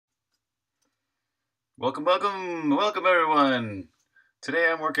Welcome everyone.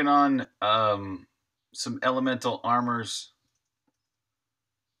 Today I'm working on some elemental armors.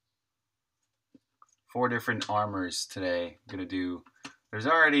 4 different armors today. I'm gonna do. There's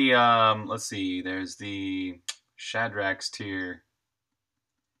already let's see. There's the Shadrack's tier.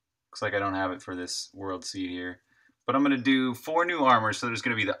 Looks like I don't have it for this world seed here, but I'm gonna do 4 new armors. So there's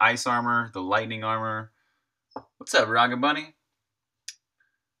gonna be the ice armor, the lightning armor. What's up, Rocket Bunny?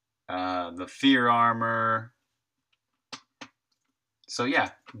 The fear armor. So yeah,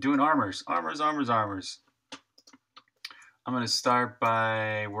 doing armors. I'm gonna start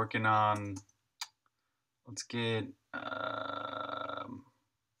by working on. Let's get.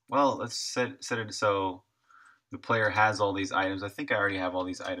 Well, let's set it so the player has all these items. I think I already have all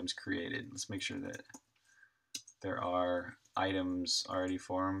these items created. Let's make sure that there are items already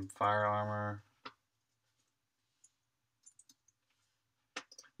for them. Fire armor.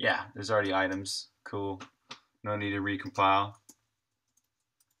 Yeah, there's already items. Cool. No need to recompile.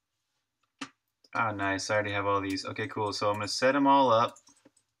 Ah, nice. I already have all these. Okay, cool. So I'm going to set them all up.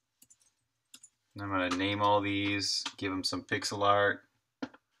 I'm going to name all these. Give them some pixel art.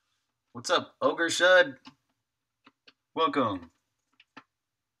 What's up, Ogre Shud? Welcome.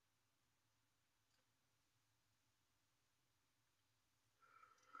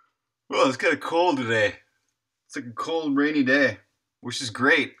 Well, it's kind of cold today. It's like a cold, rainy day, which is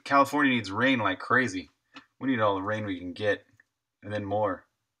great. California needs rain like crazy. We need all the rain we can get, and then more.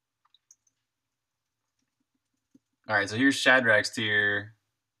 All right, so here's Shadrack's tier.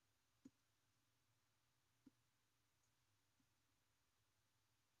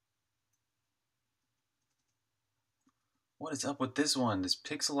 What is up with this one? This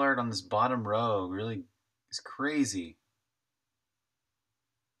pixel art on this bottom row really is crazy.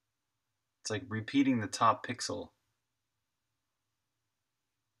 It's like repeating the top pixel.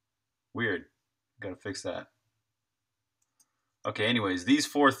 Weird. Gotta fix that. Okay, anyways, these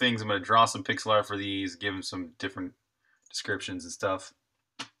 4 things, I'm going to draw some pixel art for these, give them some different descriptions and stuff.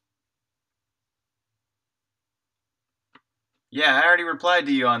 Yeah, I already replied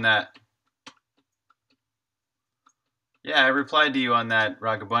to you on that. Yeah, I replied to you on that,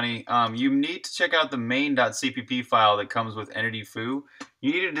 Rocket Bunny. You need to check out the main.cpp file that comes with Entity Foo.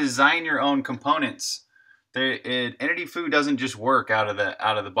 You need to design your own components. Entity Foo doesn't just work out of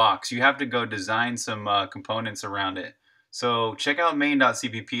the box. You have to go design some components around it. So check out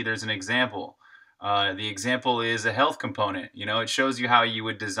main.cpp. There's an example. The example is a health component. You know, it shows you how you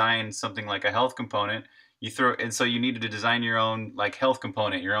would design something like a health component. And so you need to design your own like health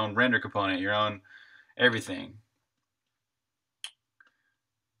component, your own render component, your own everything.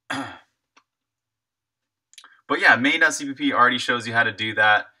 But yeah, main.cpp already shows you how to do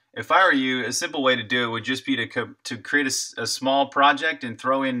that. If I were you, a simple way to do it would just be to create a small project and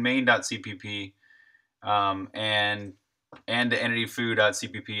throw in main.cpp and the entity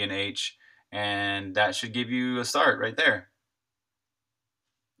foo.cpp and h, and that should give you a start right there.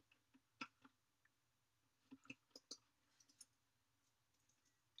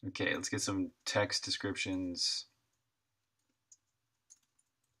 Okay, let's get some text descriptions.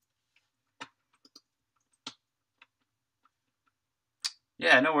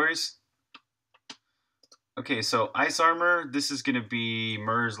 Yeah, no worries. Okay, so ice armor, this is going to be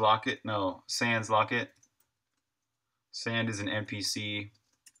Mur's Locket. No, Sand's Locket. Sand is an NPC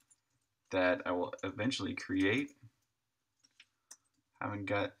that I will eventually create. Haven't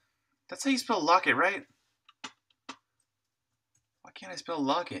got... That's how you spell locket, right? Why can't I spell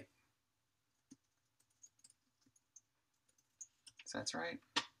locket? That's right.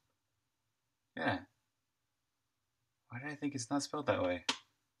 Yeah. Why did I think it's not spelled that way?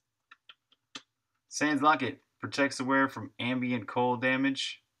 Sand's Locket protects the wearer from ambient cold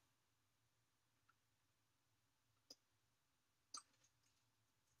damage.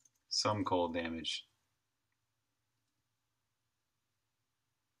 Some cold damage.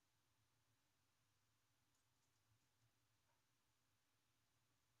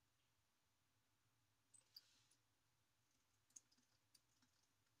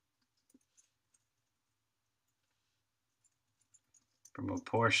 From a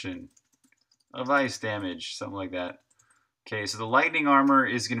portion of ice damage, something like that. Okay, so the lightning armor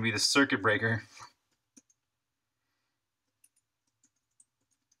is going to be the circuit breaker.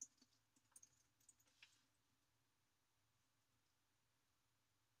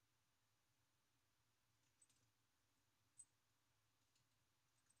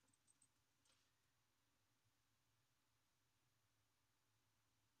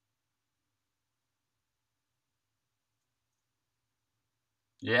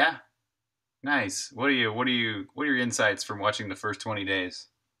 Yeah, nice. What are your insights from watching the first 20 days?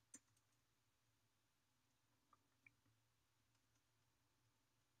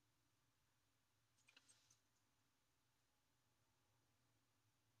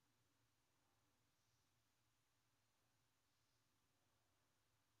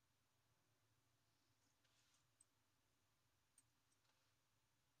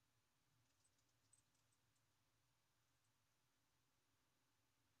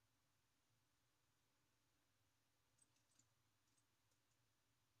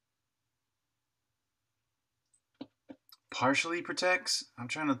 partially protects. I'm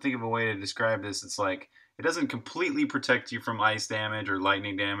trying to think of a way to describe this. It's like it doesn't completely protect you from ice damage or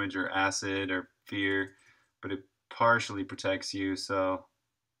lightning damage or acid or fear, but it partially protects you. So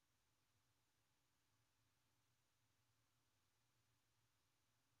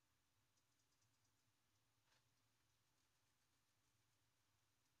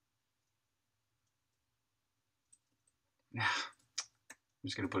I'm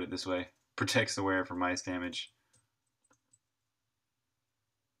just gonna put it this way: protects the wearer from ice damage.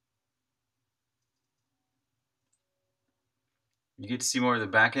 You get to see more of the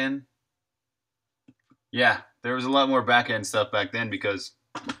back end. Yeah, there was a lot more back end stuff back then because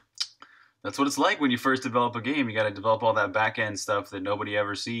that's what it's like when you first develop a game. You got to develop all that back end stuff that nobody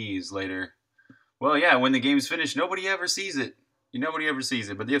ever sees later. Well, yeah, when the game's finished, nobody ever sees it. Nobody ever sees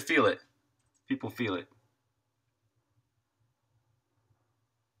it, but you feel it. People feel it.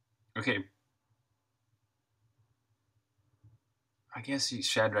 Okay, I guess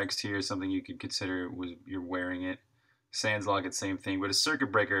Shadrach's Tear is something you could consider was you're wearing it. Sans Locket, same thing, but a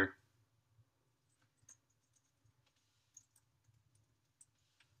circuit breaker.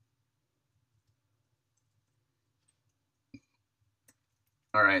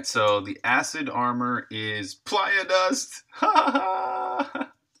 All right, so the acid armor is Playa Dust. uh,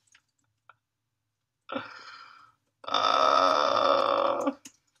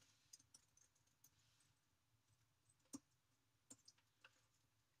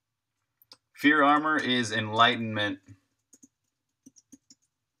 Fear armor is Enlightenment.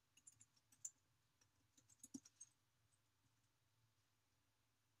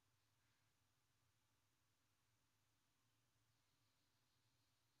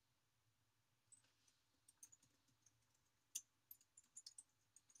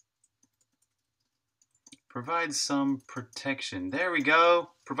 Provide some protection. There we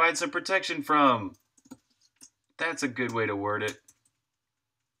go. Provide some protection from. That's a good way to word it.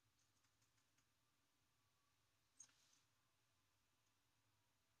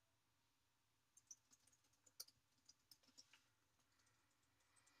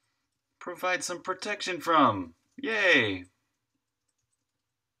 Provide some protection from. Yay.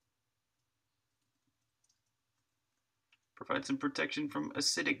 Provide some protection from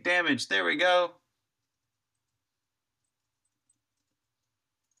acidic damage. There we go.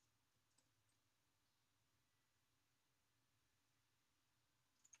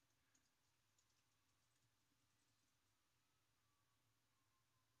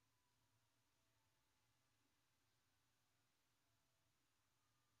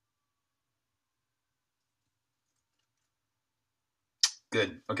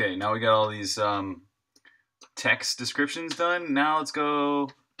 Good. Okay, now we got all these text descriptions done. Now let's go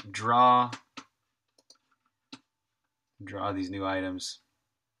draw these new items.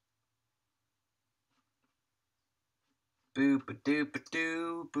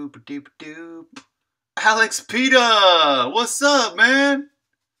 Boop-a-doop-a-doo, boop-a-doop-a-doop. Alex Pita! What's up, man?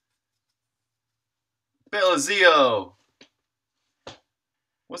 Belazio!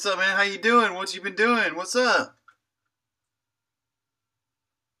 What's up, man? How you doing? What you been doing? What's up?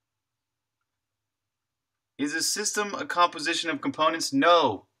 Is a system a composition of components?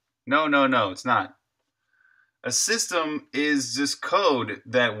 No. No, it's not. A system is just code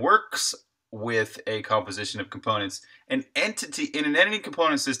that works with a composition of components. An entity in an entity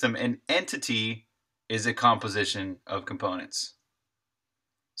component system, an entity is a composition of components.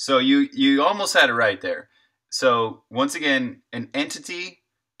 So you almost had it right there. So once again, an entity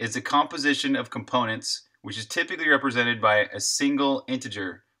is a composition of components, which is typically represented by a single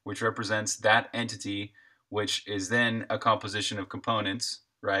integer, which represents that entity, which is then a composition of components,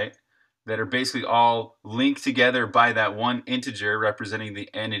 right? That are basically all linked together by that one integer representing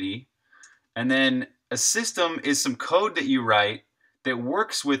the entity. And then a system is some code that you write that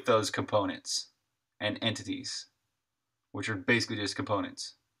works with those components and entities, which are basically just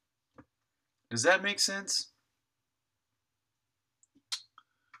components. Does that make sense?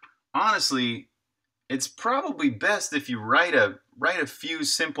 Honestly, it's probably best if you write a few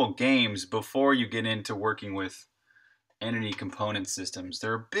simple games before you get into working with entity component systems.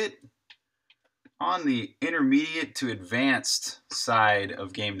 They're a bit on the intermediate to advanced side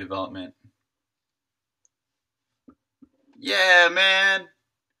of game development. Yeah, man.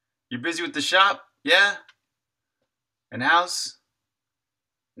 You're busy with the shop? Yeah? And house?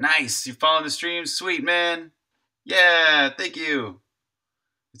 Nice. You following the stream? Sweet, man. Yeah, thank you.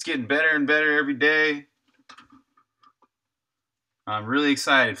 It's getting better and better every day. I'm really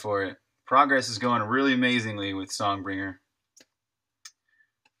excited for it. Progress is going really amazingly with Songbringer.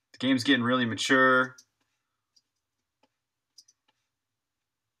 The game's getting really mature.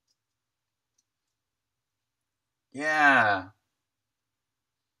 Yeah.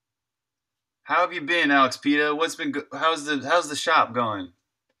 How have you been, Alex Pita? How's the shop going?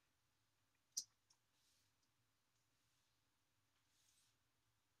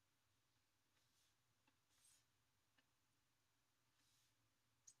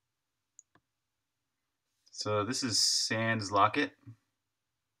 So this is Sand's Locket.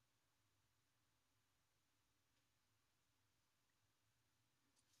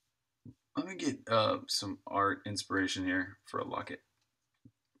 Let me get some art inspiration here for a locket.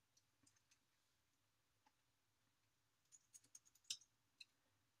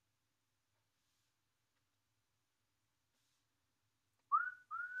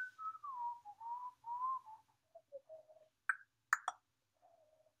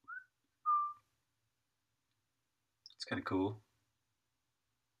 It's kind of cool.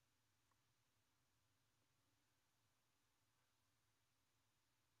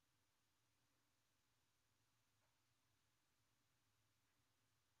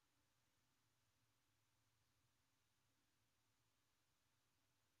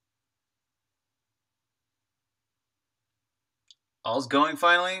 All's going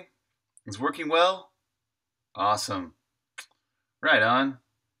finally? It's working well? Awesome. Right on.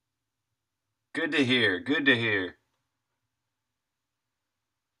 Good to hear. Good to hear.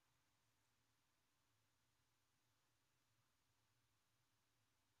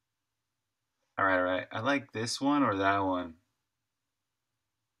 All right, all right. I like this one or that one.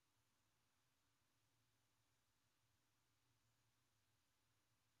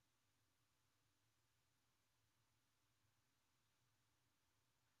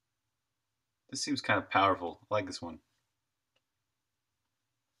 This seems kind of powerful. I like this one.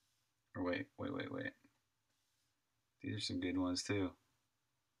 Or wait, wait, wait, wait. These are some good ones too.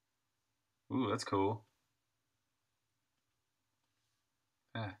 Ooh, that's cool.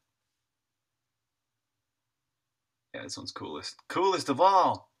 Ah, yeah, this one's coolest. Coolest of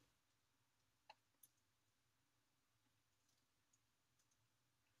all.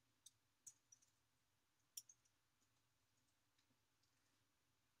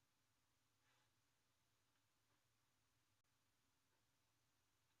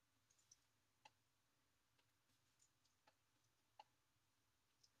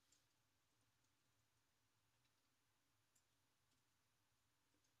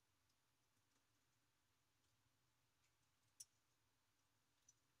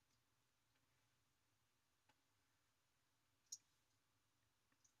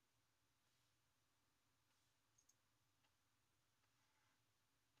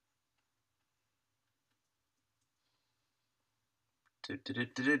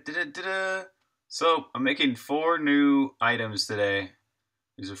 So I'm making 4 new items today.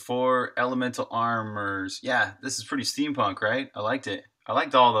 These are 4 elemental armors. Yeah, this is pretty steampunk, right? I liked it. I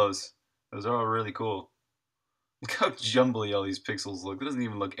liked all those. Those are all really cool. Look how jumbly all these pixels look. It doesn't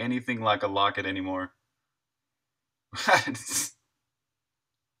even look anything like a locket anymore.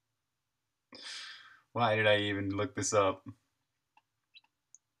 Why did I even look this up?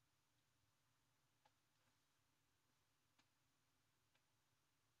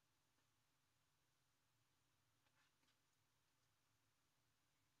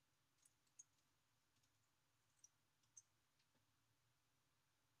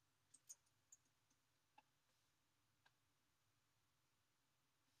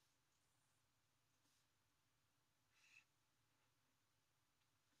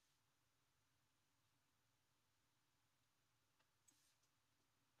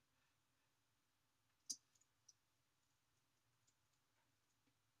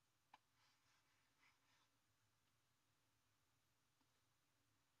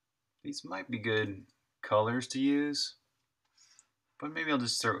 These might be good colors to use, but maybe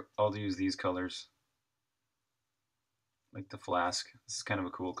I'll use these colors, like the flask. This is kind of a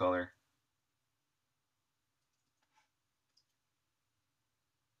cool color.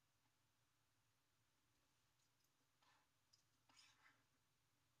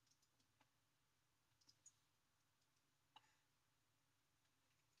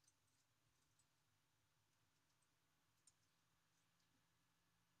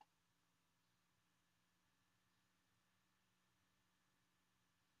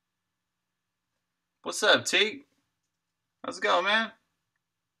 What's up, Teak? How's it going, man?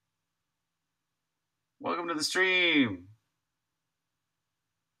 Welcome to the stream.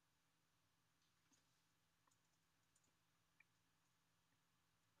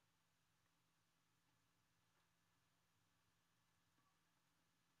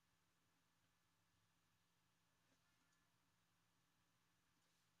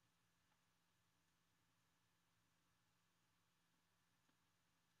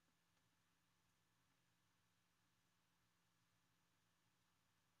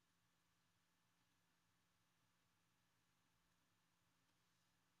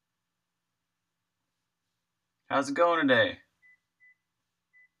 How's it going today?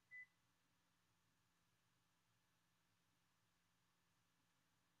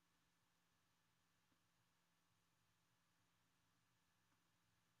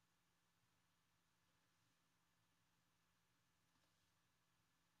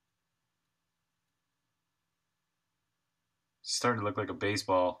 It's starting to look like a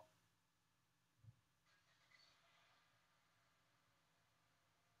baseball.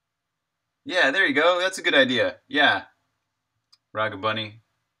 Yeah, there you go. That's a good idea. Yeah, Raga Bunny.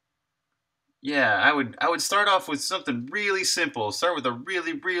 Yeah, I would start off with something really simple. Start with a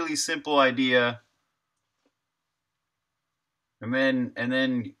really simple idea, and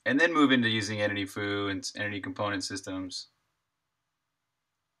then move into using entity foo and entity component systems.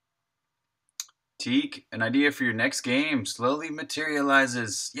 Teak, an idea for your next game slowly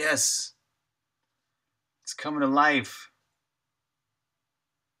materializes. Yes, it's coming to life.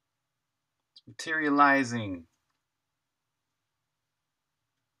 It's materializing.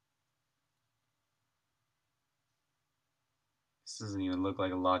 This doesn't even look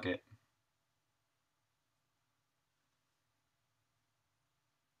like a locket.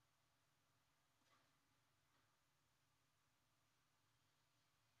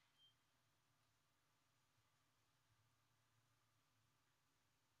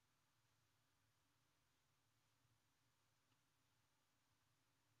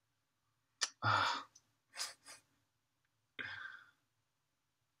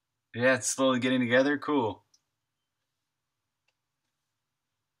 Yeah, it's slowly getting together. Cool.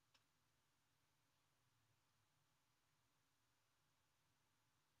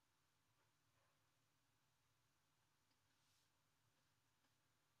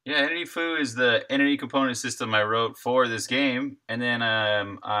 Yeah, Entity Foo is the entity component system I wrote for this game, and then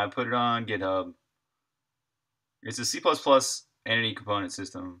I put it on GitHub. It's a C++ entity component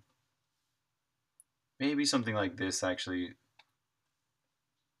system. Maybe something like this actually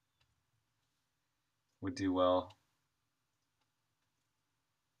would do well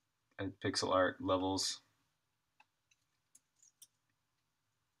at pixel art levels.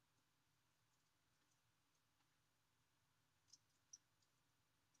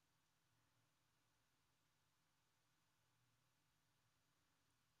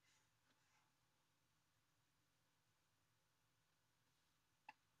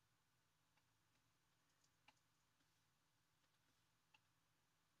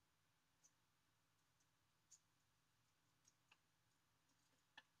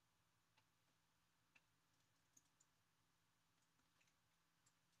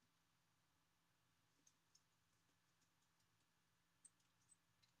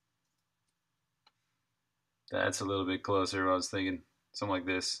 That's a little bit closer. I was thinking something like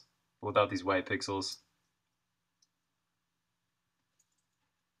this, without these white pixels.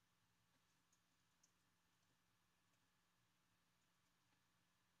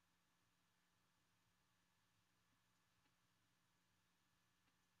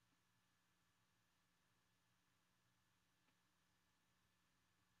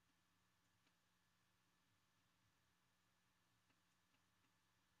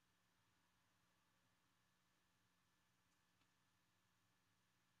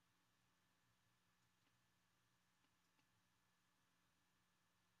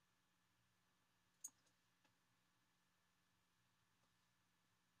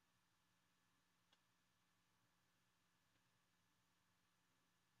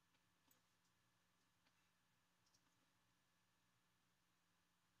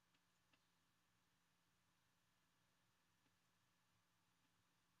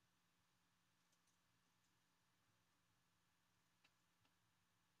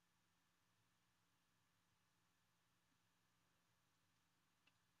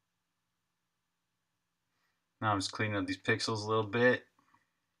 Now I'm just cleaning up these pixels a little bit.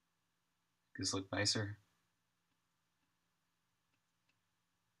 These look nicer.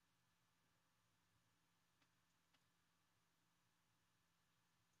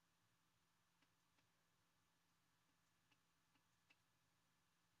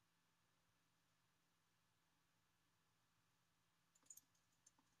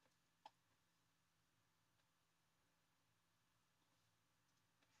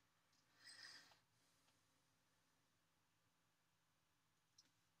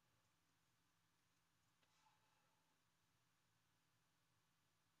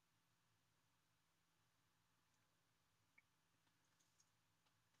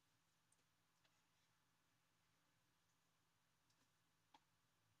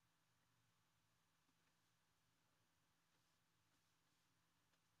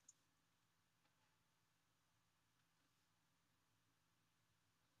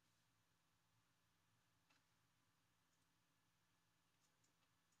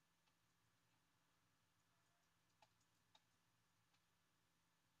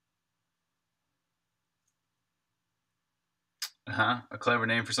 A clever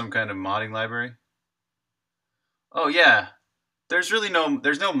name for some kind of modding library. Oh yeah, there's no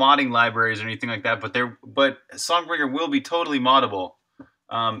modding libraries or anything like that, but Songbringer will be totally moddable.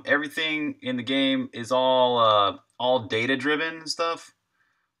 Everything in the game is all data driven and stuff.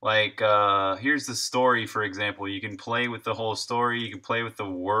 Like here's the story, for example. You can play with the whole story. You can play with the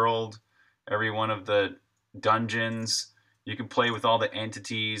world, every one of the dungeons. You can play with all the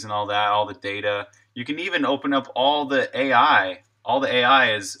entities and all that, all the data. You can even open up all the AI. All the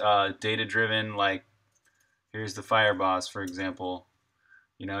AI is data driven. Like here's the fire boss, for example.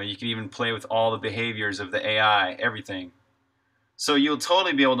 You know, you can even play with all the behaviors of the AI, everything. So you'll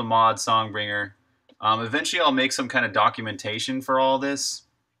totally be able to mod Songbringer. Eventually, I'll make some kind of documentation for all this.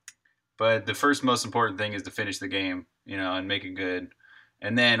 But the first most important thing is to finish the game, you know, and make it good.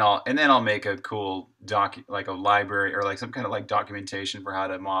 And then I'll make a cool like a library or like some kind of like documentation for how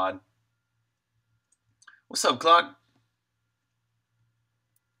to mod. What's up, Clock?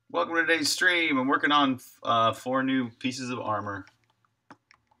 Welcome to today's stream. I'm working on 4 new pieces of armor.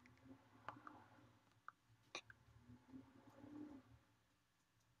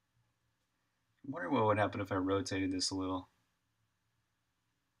 I wonder what would happen if I rotated this a little.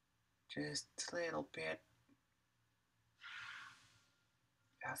 Just a little bit.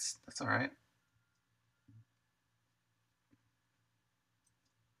 That's all right.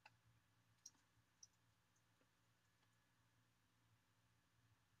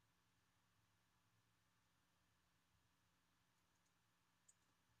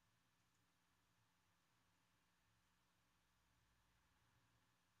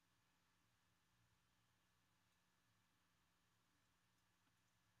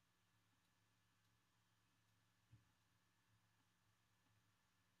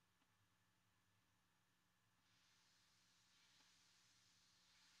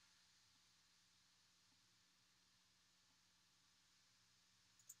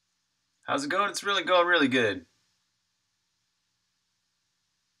 How's it going? It's really going really good.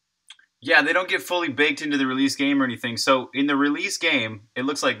 Yeah, they don't get fully baked into the release game or anything. So in the release game, it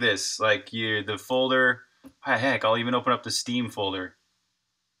looks like this. Like you, the folder. Heck, I'll even open up the Steam folder.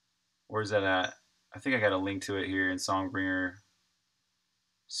 Where's that at? I think I got a link to it here in Songbringer.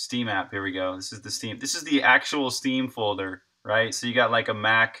 Steam app. Here we go. This is the Steam. This is the actual Steam folder, right? So you got like a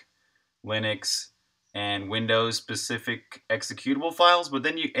Mac, Linux, and Windows specific executable files. But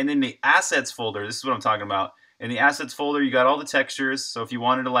then then the assets folder. This is what I'm talking about. In the assets folder, you got all the textures. So if you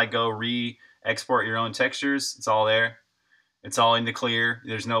wanted to like go re-export your own textures, it's all there. It's all in the clear.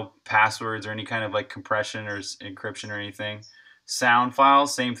 There's no passwords or any kind of like compression or encryption or anything. Sound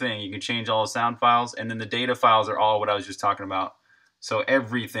files, same thing. You can change all the sound files, and then the data files are all what I was just talking about. So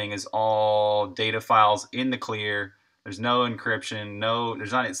everything is all data files in the clear. There's no encryption. No,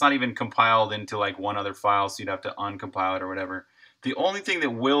 there's not. It's not even compiled into like one other file, so you'd have to uncompile it or whatever. The only thing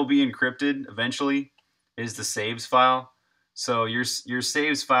that will be encrypted eventually is the saves file. So your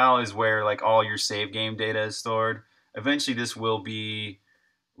saves file is where like all your save game data is stored. Eventually, this will be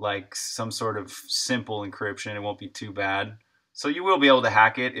like some sort of simple encryption. It won't be too bad. So you will be able to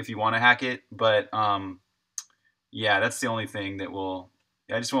hack it if you want to hack it, but yeah, that's the only thing that will.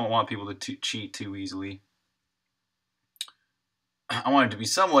 I just won't want people to cheat too easily. I want it to be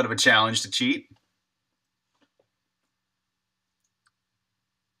somewhat of a challenge to cheat.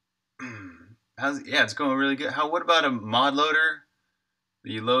 Yeah, it's going really good. What about a mod loader?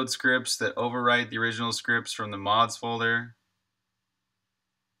 You load scripts that overwrite the original scripts from the mods folder.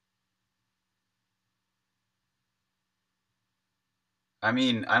 I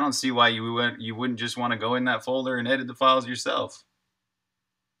mean, I don't see why you wouldn't just want to go in that folder and edit the files yourself.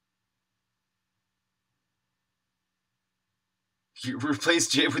 You replace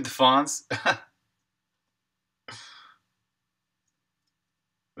JIT with the fonts.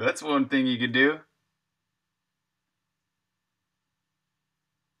 That's one thing you could do.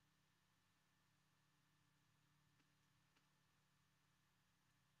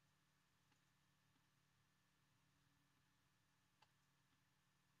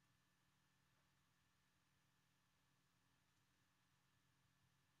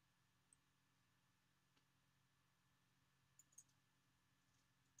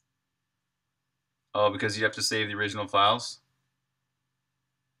 Oh, because you have to save the original files?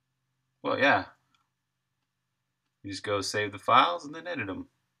 Well, yeah. You just go save the files and then edit them.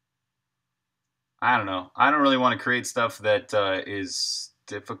 I don't know. I don't really want to create stuff that is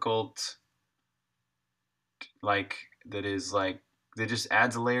difficult. Like, that just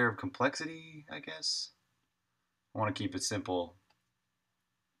adds a layer of complexity, I guess. I want to keep it simple.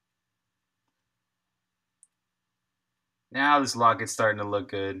 Now this locket's starting to look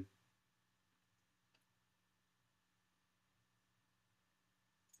good.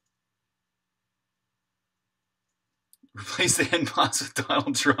 Replace the inbox with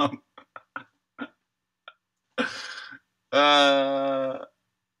Donald Trump. uh,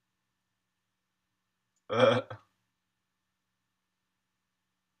 uh,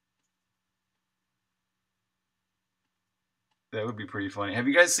 that would be pretty funny. Have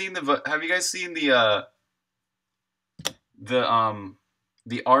you guys seen the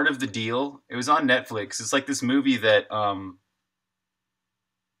the Art of the Deal? It was on Netflix. It's like this movie that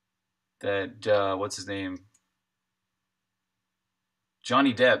what's his name?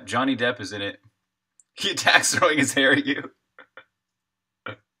 Johnny Depp. Johnny Depp is in it. He attacks throwing his hair at you.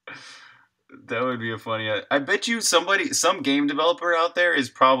 That would be a funny. I bet you some game developer out there is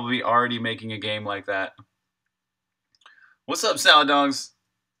probably already making a game like that. What's up, Salad Dogs?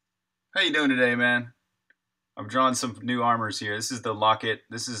 How you doing today, man? I'm drawing some new armors here. This is the locket.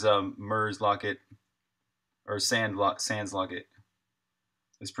 This is Mur's locket or Sand's locket.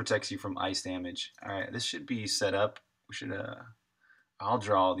 This protects you from ice damage. All right, this should be set up. We should I'll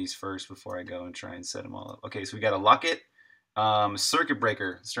draw all these first before I go and try and set them all up. Okay, so we got a locket, circuit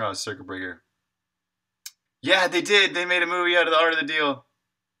breaker. Let's draw a circuit breaker. Yeah, they did. They made a movie out of the Art of the Deal.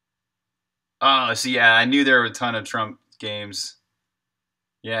 Oh, so yeah, I knew there were a ton of Trump games.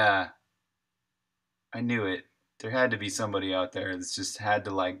 Yeah, I knew it. There had to be somebody out there that's just had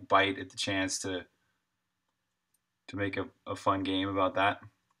to like bite at the chance to make a fun game about that.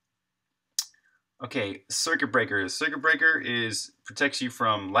 Okay, circuit breaker. Circuit breaker is protects you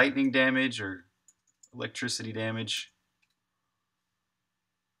from lightning damage or electricity damage.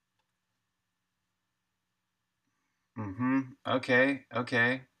 Okay,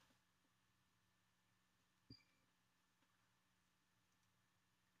 okay.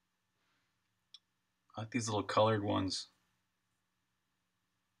 I like these little colored ones.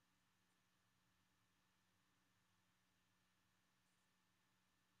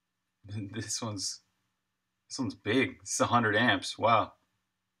 This one's big. It's 100 amps. Wow.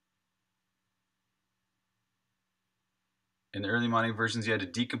 In the early modding versions, you had to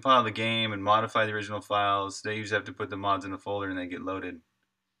decompile the game and modify the original files. Today, you just have to put the mods in a folder and they get loaded.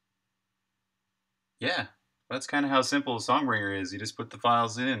 Yeah, that's kind of how simple Songbringer is. You just put the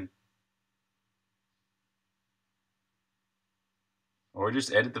files in. Or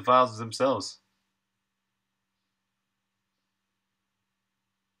just edit the files themselves.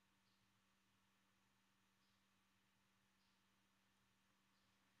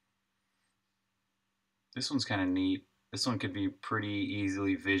 This one's kind of neat. This one could be pretty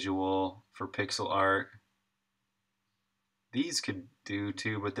easily visual for pixel art. These could do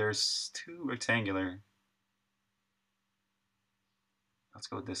too, but they're too rectangular. Let's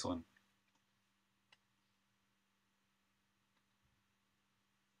go with this one.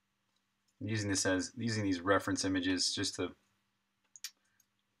 I'm using these reference images just to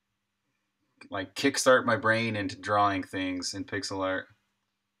like kickstart my brain into drawing things in pixel art.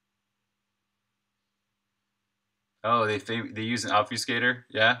 Oh, they use an obfuscator?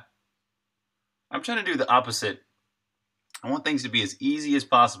 Yeah. I'm trying to do the opposite. I want things to be as easy as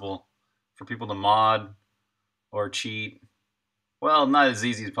possible for people to mod or cheat. Well, not as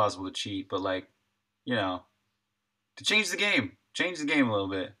easy as possible to cheat, but like, you know, to change the game. Change the game a little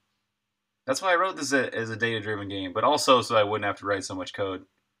bit. That's why I wrote this as a data-driven game, but also so I wouldn't have to write so much code.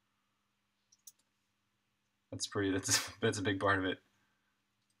 That's a big part of it.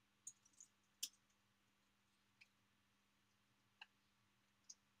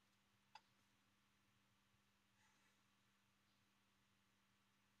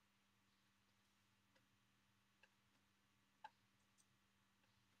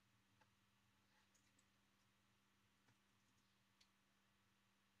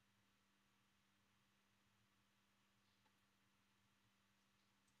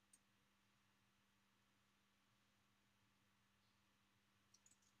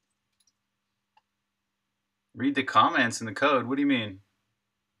 Read the comments in the code. What do you mean?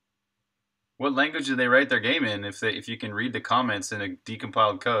 What language do they write their game in if you can read the comments in a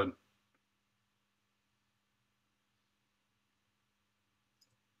decompiled code?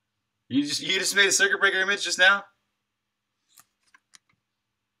 You just made a circuit breaker image just now?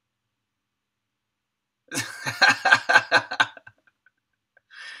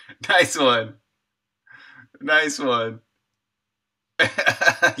 Nice one. Nice one.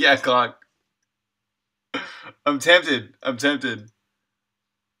 Yeah, clock. I'm tempted. I'm tempted.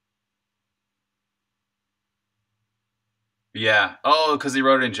 Yeah. Oh, because he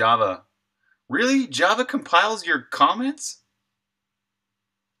wrote it in Java. Really? Java compiles your comments?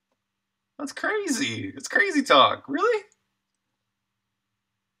 That's crazy. It's crazy talk. Really?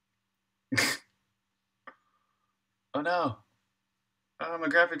 Oh no. Oh, my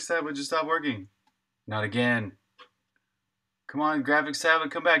graphics tab would just stop working. Not again. Come on, graphics tablet,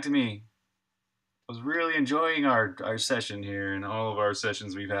 come back to me. I was really enjoying our session here and all of our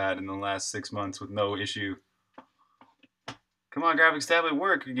sessions we've had in the last 6 months with no issue. Come on, graphics tablet,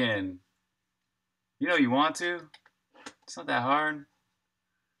 work again. You know you want to. It's not that hard.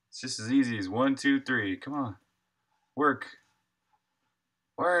 It's just as easy as 1, 2, 3. Come on. Work.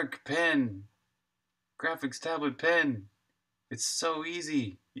 Work, pen. Graphics tablet pen. It's so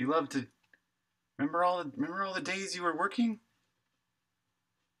easy. You love to remember all the days you were working?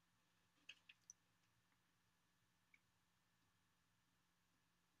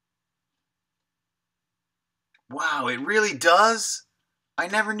 Wow, it really does? I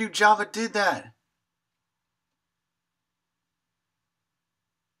never knew Java did that.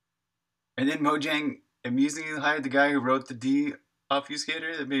 And then Mojang amusingly hired the guy who wrote the D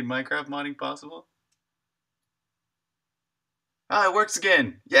obfuscator that made Minecraft modding possible. Ah, it works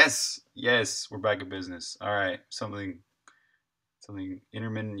again. Yes, yes, we're back in business. All right, something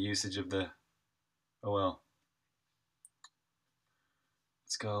intermittent usage of the. Oh well.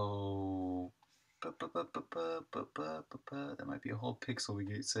 Let's go. That might be a whole pixel we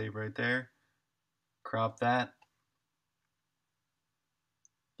get saved right there. Crop that.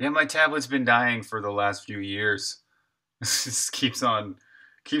 Yeah, my tablet's been dying for the last few years. Just keeps on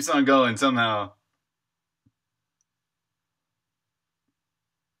going somehow.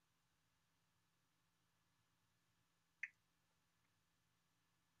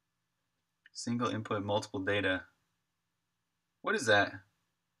 Single input, multiple data. What is that?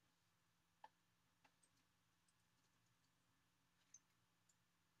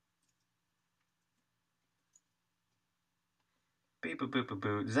 Beep, boop, boop, boop,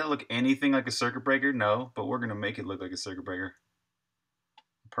 boop. Does that look anything like a circuit breaker? No, but we're going to make it look like a circuit breaker.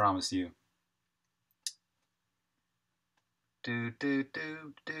 I promise you. Do, do,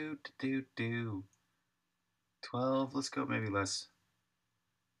 do, do, do, do. 12, let's go maybe less.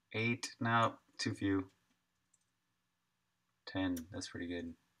 8, no, too few. 10, that's pretty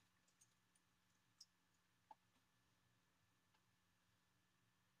good.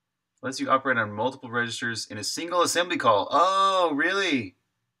 Lets you operate on multiple registers in a single assembly call. Oh, really?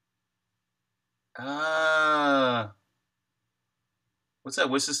 What's that,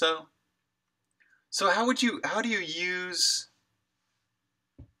 Wissiso? So how do you use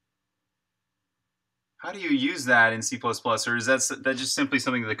that in C++, or is that just simply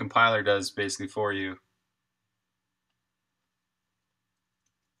something that the compiler does basically for you?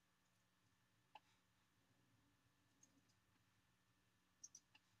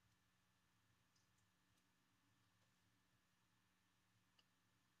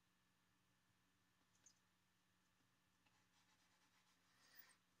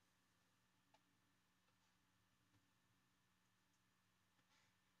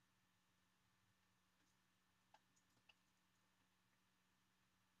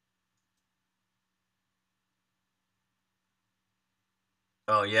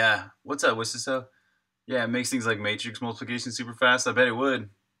 Oh yeah. What's up, Wissiso? Yeah, it makes things like matrix multiplication super fast. I bet it would.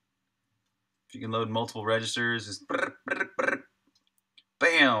 If you can load multiple registers, just brr, brr, brr,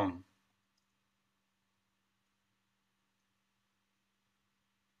 bam.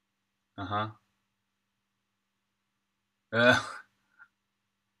 Uh-huh.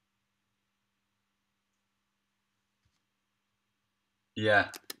 Yeah,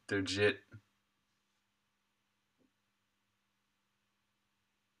 they're legit.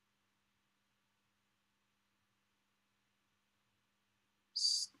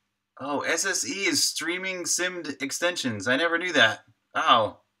 Oh, SSE is streaming simmed extensions. I never knew that.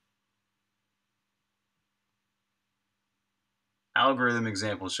 Oh. Algorithm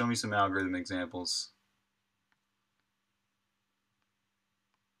examples. Show me some algorithm examples.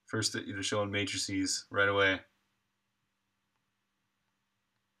 First, you're showing matrices right away.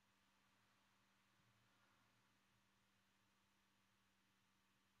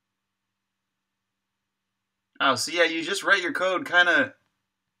 Oh, so yeah, you just write your code kind of.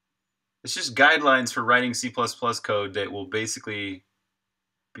 It's just guidelines for writing C++ code that will basically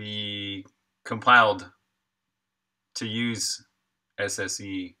be compiled to use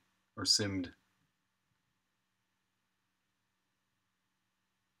SSE or SIMD.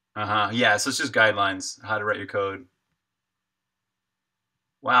 Yeah, so it's just guidelines how to write your code.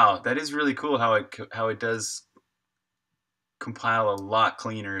 Wow, that is really cool how it does compile a lot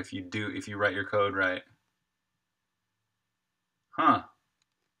cleaner if you write your code right. Huh.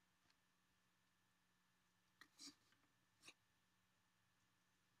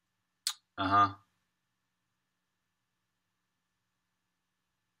 Uh-huh.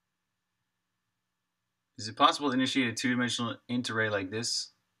 Is it possible to initiate a two-dimensional int array like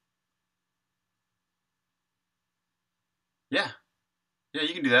this? Yeah, yeah,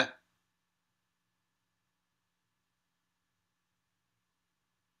 you can do that.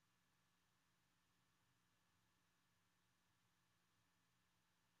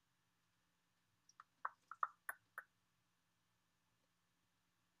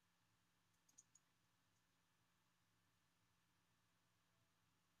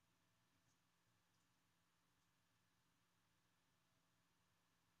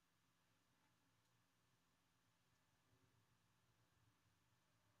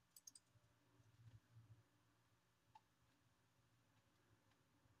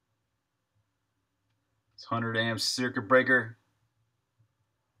 It's 100 amps circuit breaker.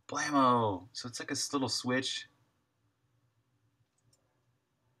 Blammo. So it's like a little switch.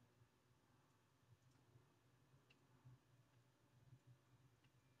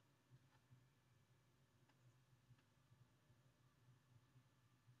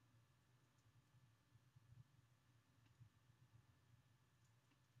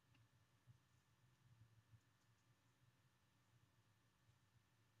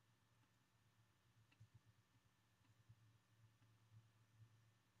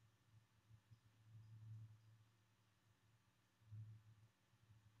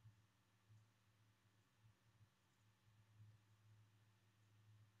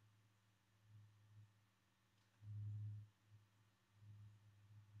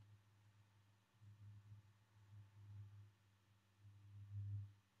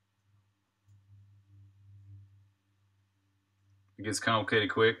 It gets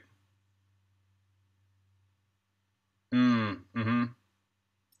complicated quick. Mm-hmm.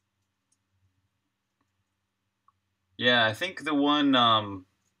 Yeah, I think the one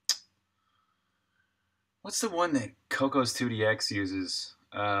what's the one that Coco's 2DX uses?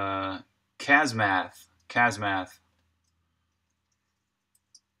 Casmath. Casmath.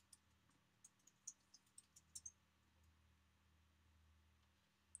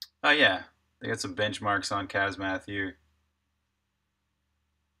 Oh yeah. They got some benchmarks on Casmath here.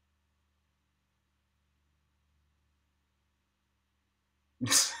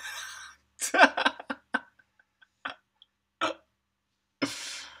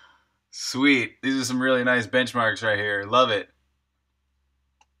 Sweet. These are some really nice benchmarks right here. Love it.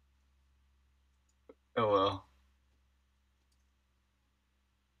 Oh well.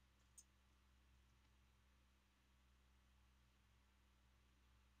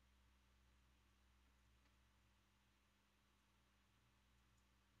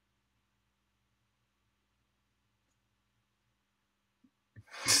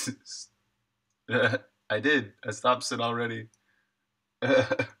 I did. I stopped it already.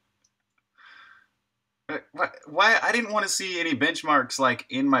 Why? I didn't want to see any benchmarks like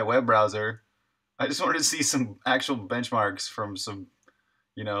in my web browser. I just wanted to see some actual benchmarks from some,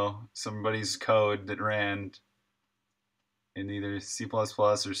 somebody's code that ran in either C++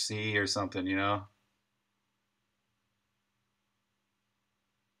 or C or something.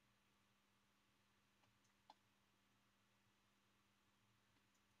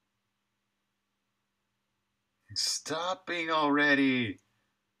 Stopping already.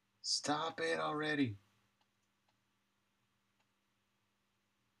 Stop it already.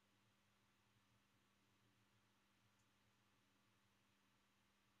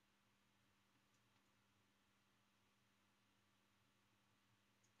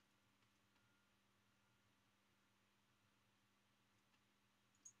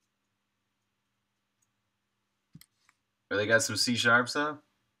 Or they got some C sharp stuff?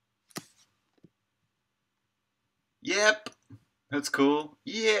 Yep. That's cool.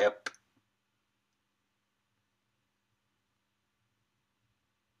 Yep.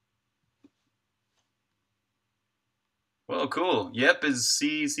 Well, cool. Yep is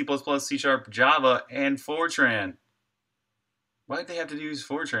C, C++, C sharp, Java, and Fortran. Why'd they have to use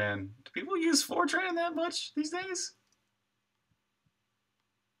Fortran? Do people use Fortran that much these days?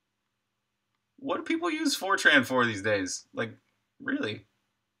 What do people use Fortran for these days? Like, really?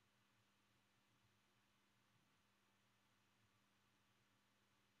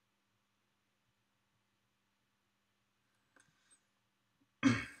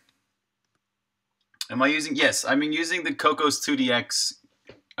 Am I using? Yes, I'm using the Cocos 2DX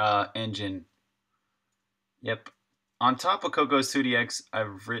engine. Yep. On top of Cocos 2DX,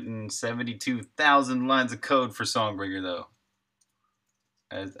 I've written 72,000 lines of code for Songbringer, though.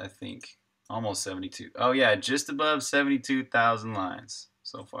 As I think almost 72. Oh yeah, just above 72,000 lines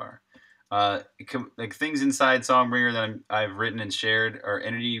so far. Like things inside Songbringer that I've written and shared are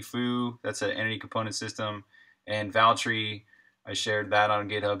Entity Foo, that's an entity component system, and Valtree. I shared that on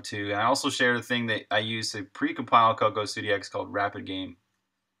GitHub too. And I also shared a thing that I use to pre-compile Coco 2DX called Rapid Game.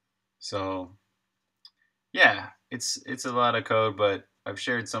 So, yeah. It's a lot of code, but I've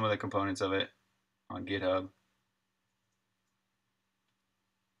shared some of the components of it on GitHub.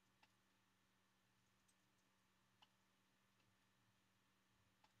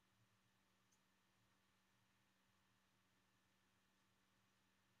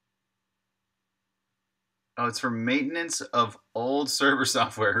 Oh, it's for maintenance of old server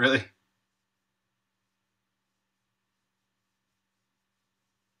software, really?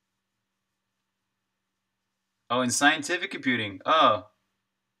 Oh, in scientific computing. Oh.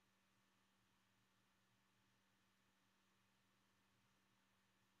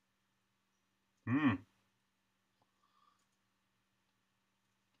 Hmm.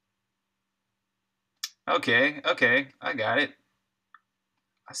 Okay, okay. I got it.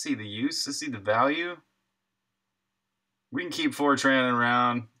 I see the use. I see the value. We can keep Fortran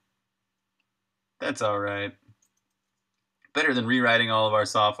around. That's all right. Better than rewriting all of our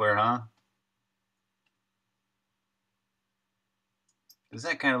software, huh? Does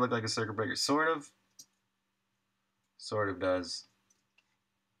that kind of look like a circuit breaker? Sort of. Sort of does.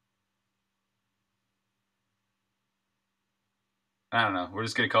 I don't know. We're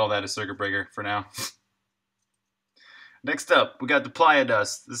just going to call that a circuit breaker for now. Next up, we got the playa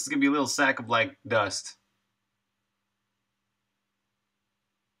dust. This is going to be a little sack of like dust.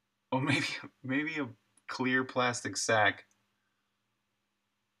 Oh, maybe a clear plastic sack.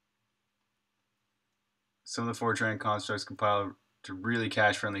 Some of the Fortran constructs compile to really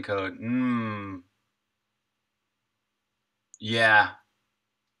cache-friendly code. Yeah.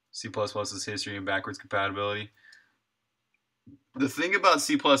 C++'s history and backwards compatibility. The thing about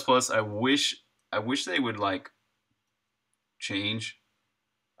C++, I wish they would like change.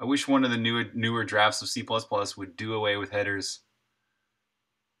 I wish one of the newer drafts of C++ would do away with headers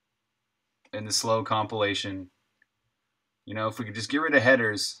and the slow compilation. You know, if we could just get rid of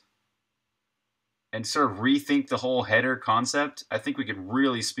headers and sort of rethink the whole header concept, I think we could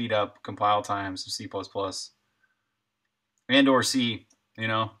really speed up compile times of C++ and or C. You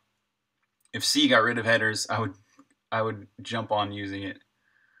know, if C got rid of headers, I would jump on using it.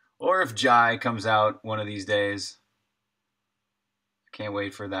 Or if Jai comes out one of these days, can't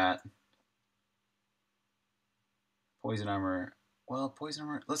wait for that. Poison armor. Well, poison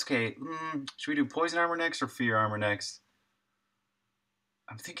armor. Let's okay. Should we do poison armor next or fear armor next?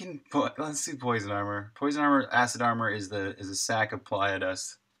 I'm thinking. Let's do poison armor. Poison armor, acid armor is a sack of playa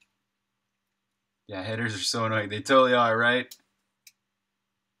dust. Yeah, headers are so annoying. They totally are, right?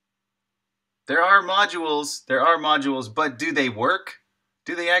 There are modules. There are modules, but do they work?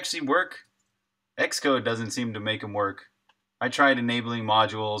 Do they actually work? Xcode doesn't seem to make them work. I tried enabling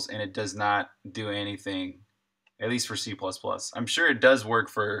modules and it does not do anything. At least for C++. I'm sure it does work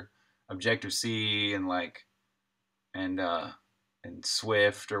for Objective C and like and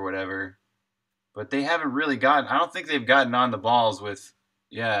Swift or whatever, but they haven't really gotten. I don't think they've gotten on the balls with.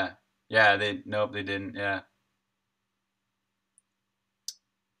 Yeah, yeah. Nope, they didn't. Yeah,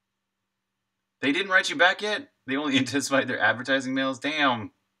 they didn't write you back yet. They only intensified their advertising mails. Damn,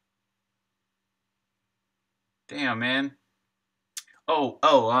 man.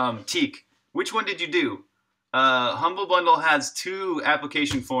 Teak. Which one did you do? Humble Bundle has two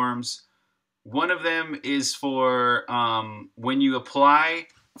application forms. One of them is for when you apply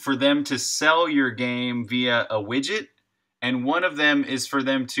for them to sell your game via a widget, and one of them is for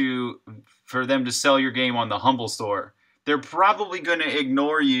them to sell your game on the Humble Store. They're probably going to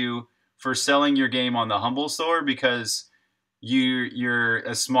ignore you for selling your game on the Humble Store because you're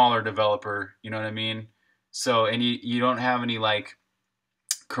a smaller developer. You know what I mean? So and you don't have any like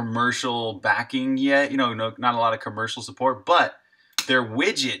commercial backing yet. You know, not a lot of commercial support, but their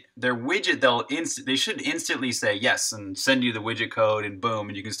widget they should instantly say yes and send you the widget code and boom,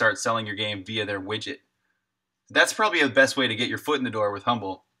 and you can start selling your game via their widget. That's probably the best way to get your foot in the door with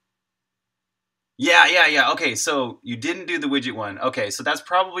Humble. Yeah. Okay, so you didn't do the widget one. Okay, so that's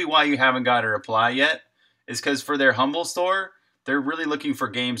probably why you haven't got a reply yet. Is because for their Humble store, they're really looking for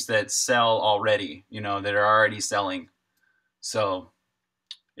games that sell already. You know, that are already selling. So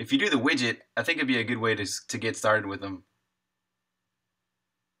if you do the widget, I think it'd be a good way to get started with them.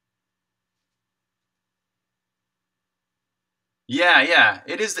 Yeah,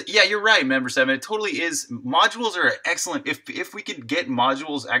 it is. Yeah, you're right, Member Seven. It totally is. Modules are excellent. If we could get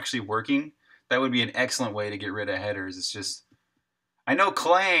modules actually working, that would be an excellent way to get rid of headers. It's just I know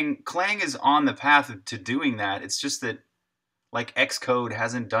Clang is on the path to doing that. It's just that like Xcode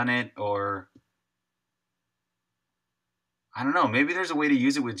hasn't done it, or I don't know. Maybe there's a way to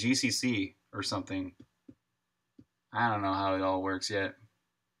use it with GCC or something. I don't know how it all works yet.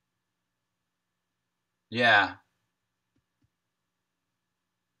 Yeah.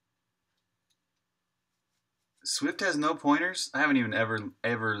 Swift has no pointers? I haven't even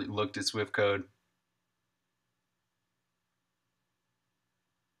ever looked at Swift code.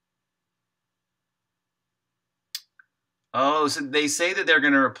 Oh, so they say that they're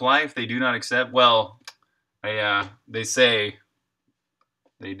going to reply if they do not accept. Well, yeah, they say.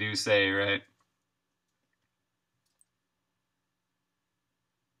 They do say, right?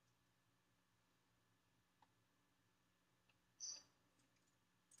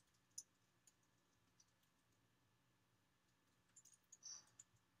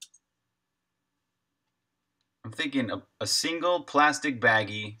 I'm thinking a single plastic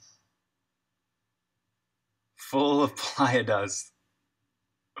baggie full of playa dust.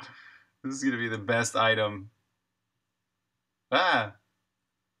 This is going to be the best item. Ah.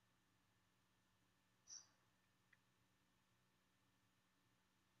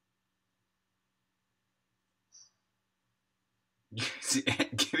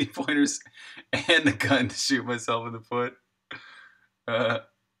 Give me pointers and the gun to shoot myself in the foot. Uh,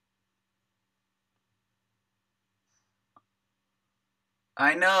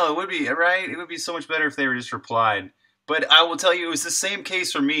 I know, it would be, right? It would be so much better if they were just replied. But I will tell you, it was the same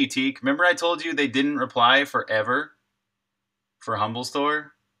case for me, Teak. Remember I told you they didn't reply forever for Humble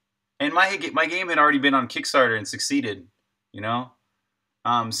Store? And my game had already been on Kickstarter and succeeded, you know?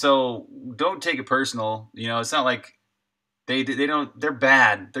 So don't take it personal. You know, it's not like they don't, they're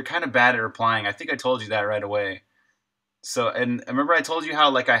bad. They're kind of bad at replying. I think I told you that right away. So, and remember I told you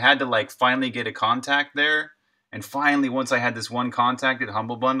how like I had to like finally get a contact there, and finally once I had this one contact at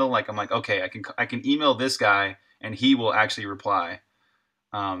Humble Bundle, like I'm like, okay, I can email this guy and he will actually reply.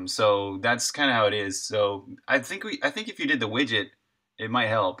 So that's kind of how it is. So I think if you did the widget, it might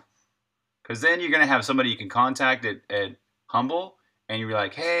help, because then you're gonna have somebody you can contact at Humble, and you're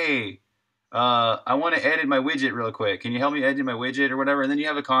like, hey, I want to edit my widget real quick. Can you help me edit my widget or whatever? And then you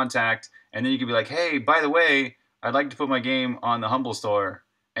have a contact, and then you can be like, hey, by the way, I'd like to put my game on the Humble Store,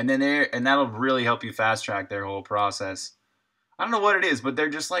 and then that'll really help you fast track their whole process. I don't know what it is, but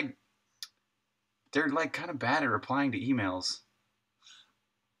they're like kind of bad at replying to emails.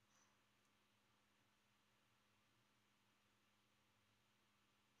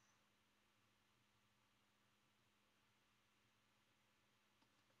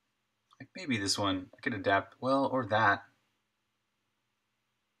 Like maybe this one I could adapt well, or that.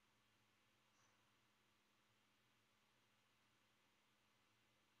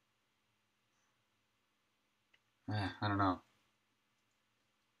 I don't know.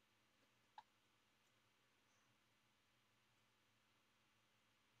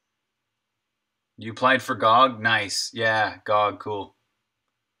 You applied for GOG? Nice. Yeah, GOG, cool.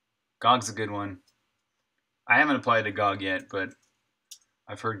 GOG's a good one. I haven't applied to GOG yet, but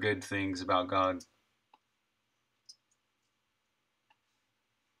I've heard good things about GOG.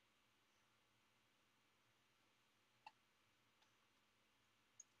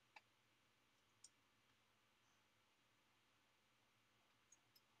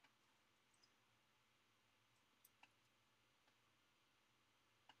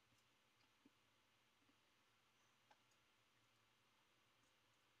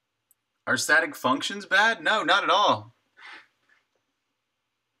 Are static functions bad? No, not at all.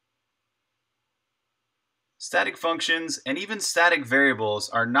 Static functions and even static variables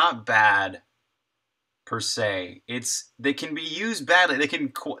are not bad per se. They can be used badly.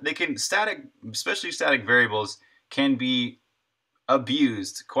 They can static, especially static variables, can be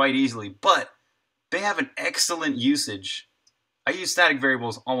abused quite easily, but they have an excellent usage. I use static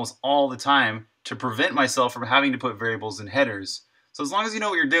variables almost all the time to prevent myself from having to put variables in headers. So as long as you know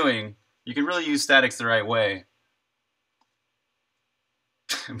what you're doing, you can really use statics the right way.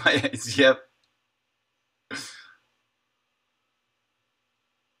 Yep.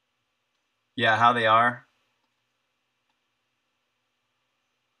 Yeah, how they are.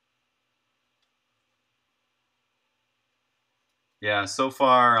 Yeah, so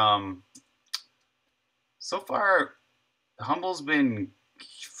far, Humble's been,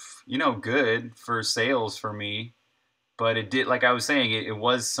 good for sales for me. But it did, like I was saying, it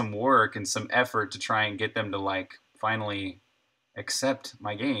was some work and some effort to try and get them to like finally accept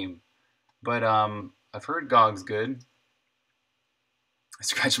my game. But I've heard GOG's good. I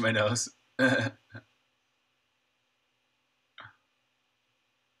scratch my nose. Are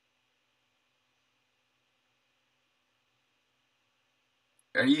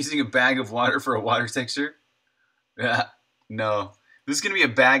you using a bag of water for a water texture? Yeah, no. This is gonna be a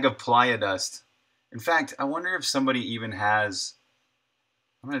bag of playa dust. In fact, I wonder if somebody even has.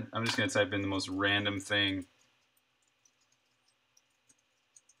 I'm just gonna type in the most random thing.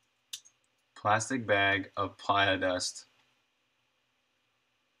 Plastic bag of playa dust.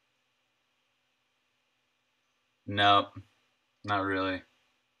 Nope, not really.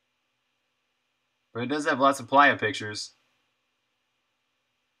 But it does have lots of playa pictures.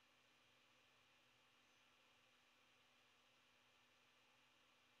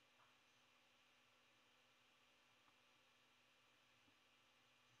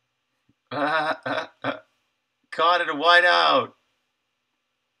 Caught it a whiteout.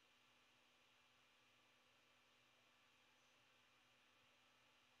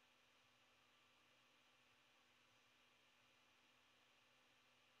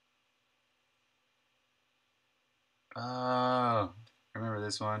 Oh, I remember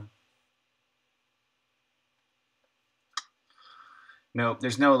this one. Nope,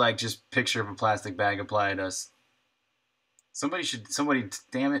 there's no like just picture of a plastic bag of playa dust. Somebody,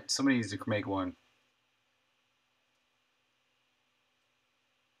 damn it, somebody needs to make one.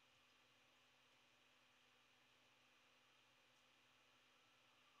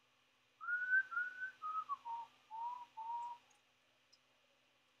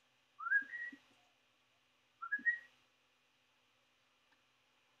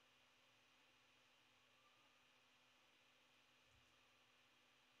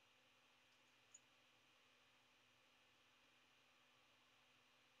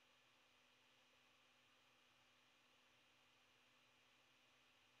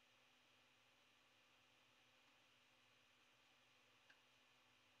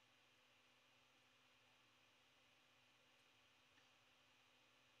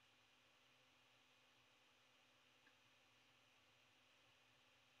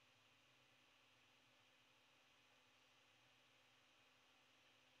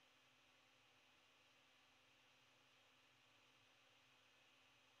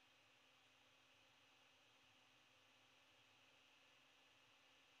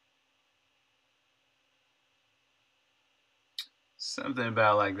 Something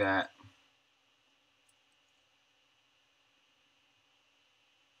about like that.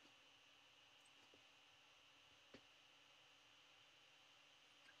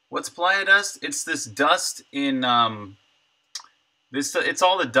 What's playa dust? It's this dust in this. It's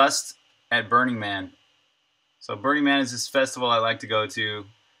all the dust at Burning Man. So Burning Man is this festival I like to go to,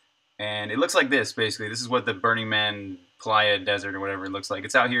 and it looks like this basically. This is what the Burning Man Playa Desert or whatever it looks like.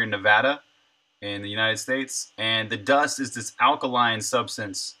 It's out here in Nevada, in the United States, and the dust is this alkaline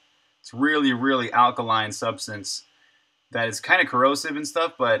substance. It's really, really alkaline substance that is kind of corrosive and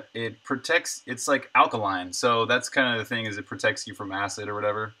stuff, but it protects. It's like alkaline, so that's kind of the thing is it protects you from acid or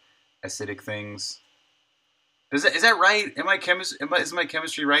whatever, acidic things. Is that right? Is my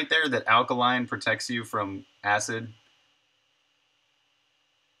chemistry right there that alkaline protects you from acid?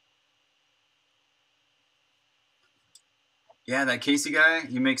 Yeah, that Casey guy,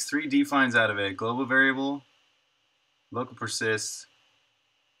 he makes three defines out of it: global variable, local persist,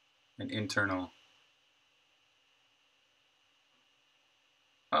 and internal.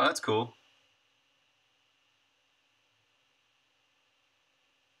 Oh, that's cool.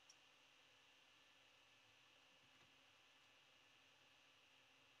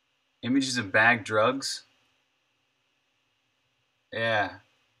 Images of bagged drugs. Yeah,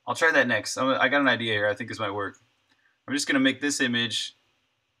 I'll try that next. I got an idea here. I think this might work. I'm just gonna make this image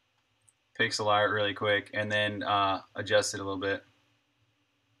pixel art really quick and then adjust it a little bit.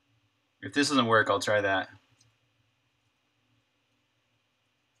 If this doesn't work, I'll try that.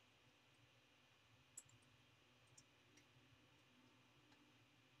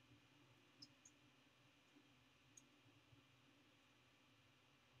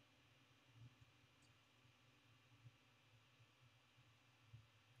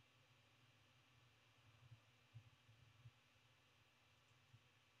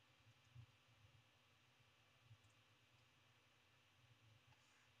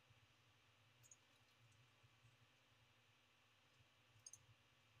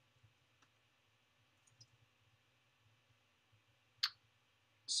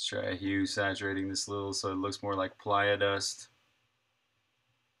 Let's try hue saturating this a little so it looks more like playa dust.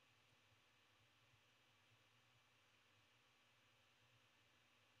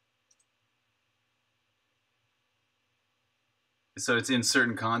 So it's in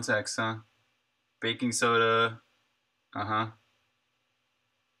certain contexts, huh? Baking soda. Uh huh.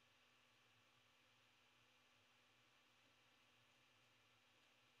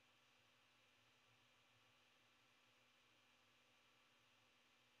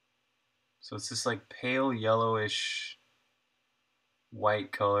 So it's this like pale yellowish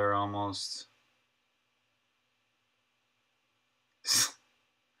white color almost.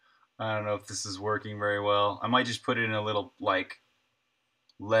 I don't know if this is working very well. I might just put it in a little like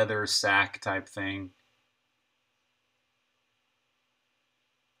leather sack type thing.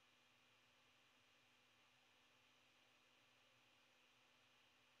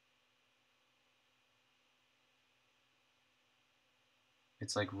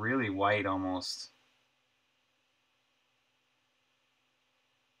 It's like really white almost.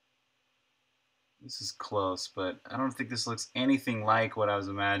 This is close, but I don't think this looks anything like what I was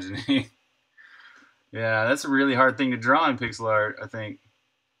imagining. Yeah, that's a really hard thing to draw in pixel art, I think.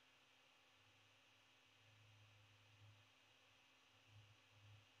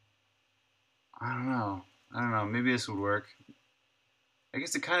 I don't know. I don't know. Maybe this would work. I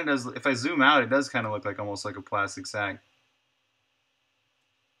guess it kind of does. If I zoom out, it does kind of look like almost like a plastic sack.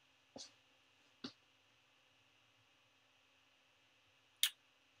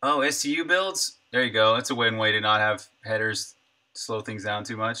 Oh, STU builds? There you go. It's a way to not have headers slow things down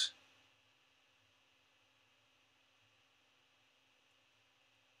too much.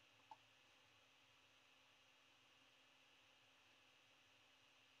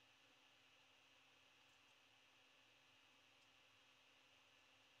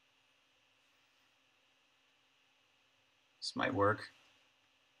 This might work.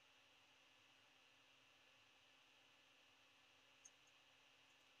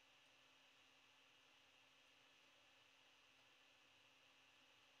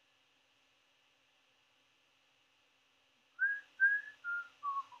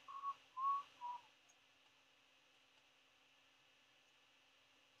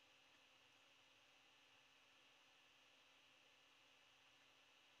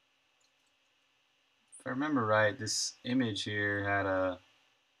 If I remember right, this image here had a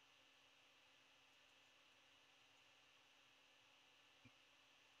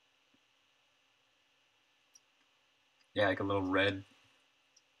like a little red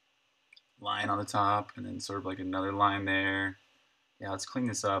line on the top, and then sort of like another line there. Yeah, let's clean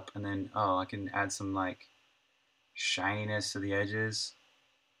this up, and then I can add some like shininess to the edges.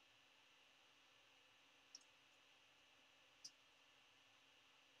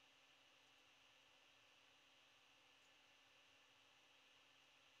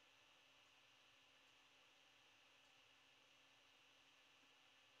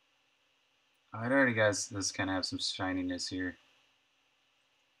 Oh, it already guys, this kind of have some shininess here.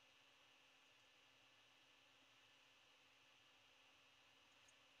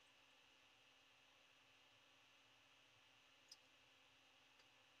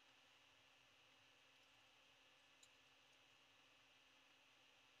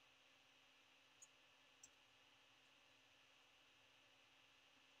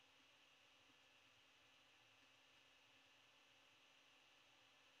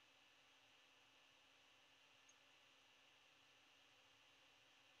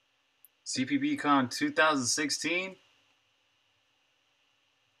 CPB Con 2016.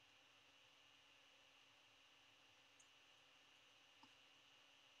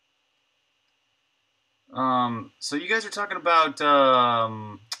 So you guys are talking about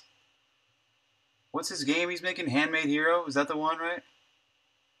what's his game he's making? Handmade Hero? Is that the one, right?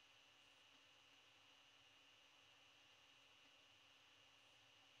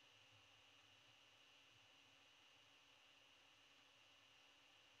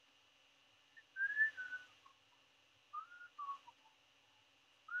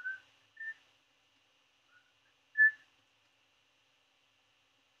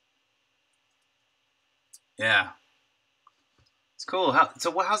 Yeah, it's cool.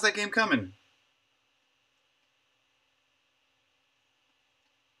 How's that game coming?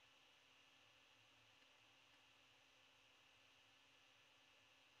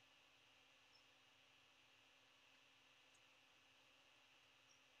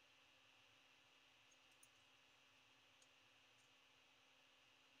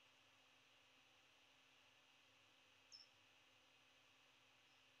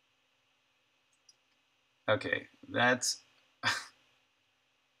 Okay, that's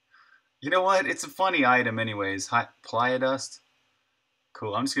you know what? It's a funny item, anyways. Playa dust.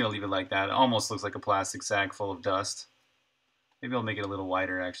 Cool. I'm just gonna leave it like that. It almost looks like a plastic sack full of dust. Maybe I'll make it a little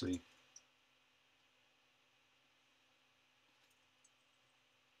wider, actually.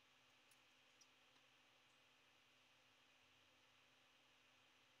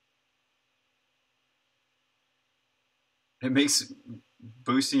 It makes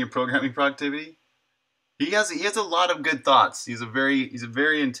boosting your programming productivity. He has a lot of good thoughts. He's a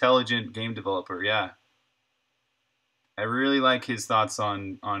very intelligent game developer. Yeah, I really like his thoughts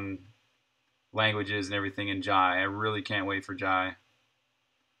on languages and everything in Jai. I really can't wait for Jai.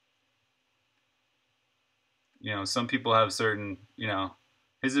 Some people have certain,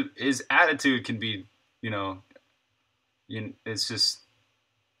 his attitude can be, you know, it's just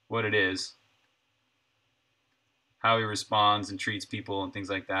what it is, how he responds and treats people and things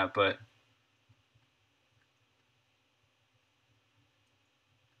like that. But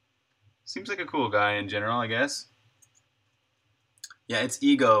seems like a cool guy in general, I guess. Yeah, it's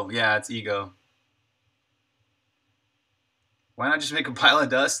ego. Yeah, it's ego. Why not just make a pile of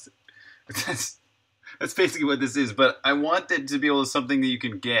dust? That's that's basically what this is. But I want it to be able to something that you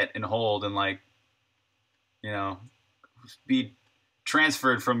can get and hold and like, you know, be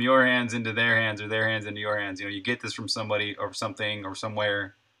transferred from your hands into their hands or their hands into your hands. You know, you get this from somebody or something or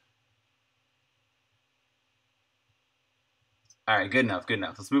somewhere. All right, good enough, good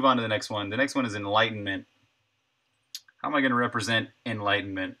enough. Let's move on to the next one. The next one is enlightenment. How am I going to represent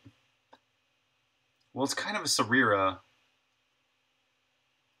enlightenment? Well, it's kind of a Sarira.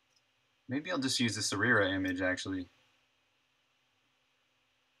 Maybe I'll just use the Sarira image actually.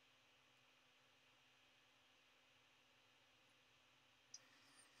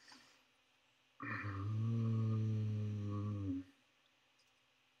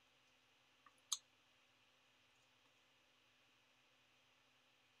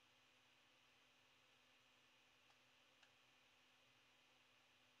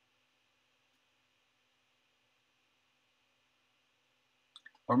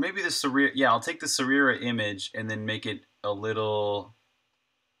 Or maybe the Sarira. Yeah, I'll take the Sarira image and then make it a little.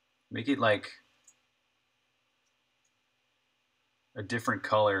 Make it like a different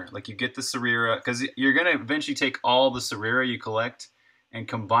color. Like you get the Sarira, because you're going to eventually take all the Sarira you collect and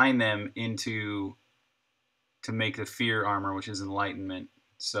combine them into to make the fear armor, which is enlightenment.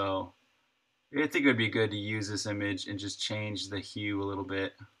 So I think it would be good to use this image and just change the hue a little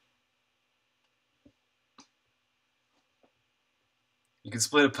bit. You can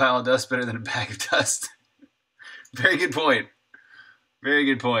split a pile of dust better than a bag of dust. Very good point. Very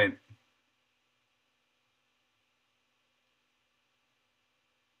good point.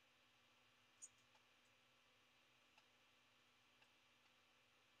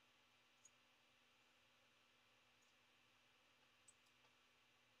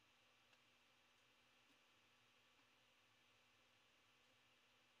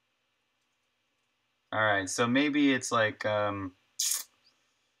 All right, so maybe it's like, huh?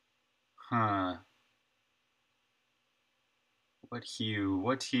 What hue?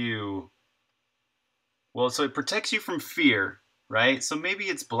 What hue? Well, so it protects you from fear, right? So maybe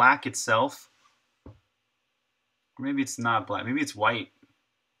it's black itself, or maybe it's not black. Maybe it's white.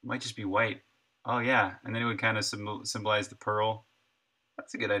 It might just be white. Oh yeah, and then it would kind of symbolize the pearl.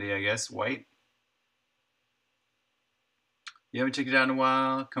 That's a good idea, I guess. White. You haven't checked it out in a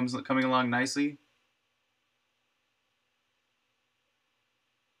while. Coming along nicely.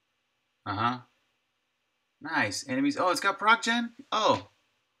 Uh huh. Nice enemies. Oh, it's got proc gen. Oh,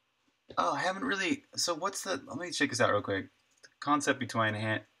 I haven't really. So what's the? Let me check this out real quick. The concept between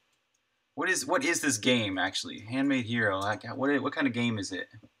hand. What is this game actually? Handmade Hero. Like what kind of game is it?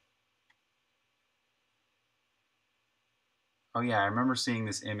 Oh yeah, I remember seeing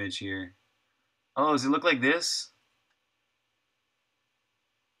this image here. Oh, does it look like this?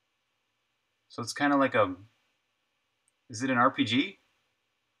 So it's kind of like a. Is it an RPG?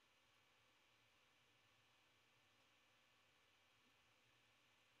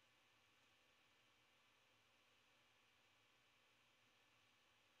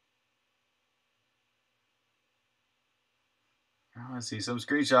 I want to see some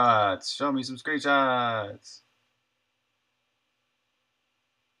screenshots. Show me some screenshots.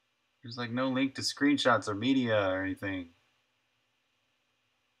 There's like no link to screenshots or media or anything.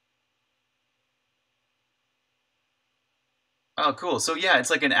 Oh, cool. So yeah, it's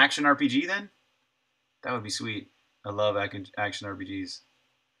like an action RPG then. That would be sweet. I love action RPGs.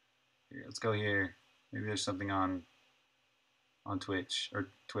 Here, let's go here. Maybe there's something on Twitch or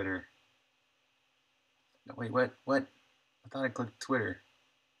Twitter. No, wait, what? What? I thought I clicked Twitter.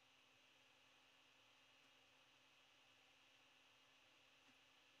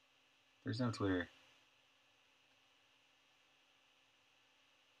 There's no Twitter.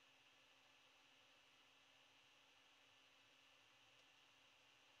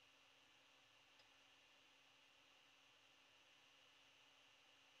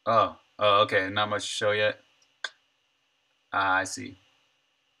 Oh, okay. Not much to show yet. Ah, I see.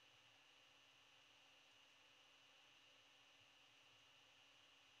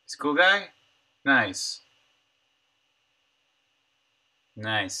 He's a cool guy. Nice,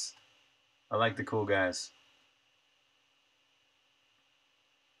 nice. I like the cool guys.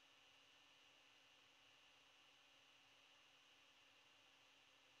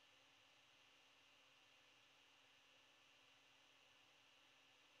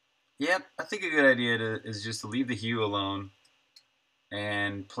 Yep, I think a good idea is just to leave the hue alone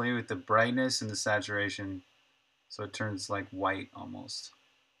and play with the brightness and the saturation so it turns like white almost.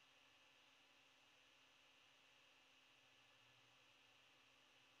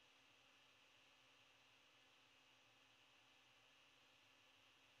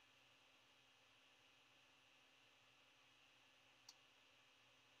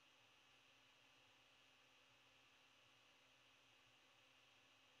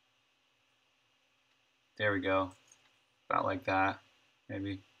 There we go. About like that,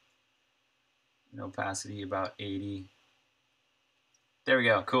 maybe. And opacity about 80. There we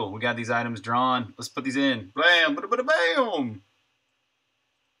go. Cool. We got these items drawn. Let's put these in. Bam! Bam!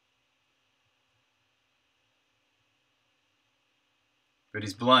 But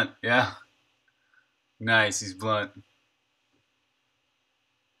he's blunt. Yeah. Nice. He's blunt.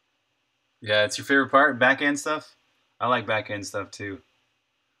 Yeah, it's your favorite part? Back end stuff? I like back end stuff too.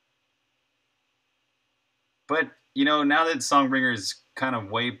 But, you know, now that Songbringer is kind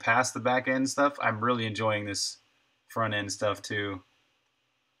of way past the back end stuff, I'm really enjoying this front end stuff too.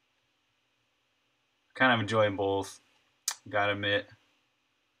 Kind of enjoying both. Gotta admit.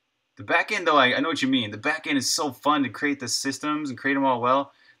 The back end, though, I know what you mean. The back end is so fun to create the systems and create them all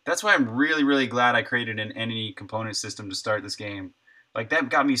well. That's why I'm really, really glad I created an entity component system to start this game. Like, that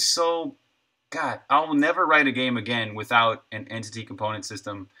got me so... God, I'll never write a game again without an entity component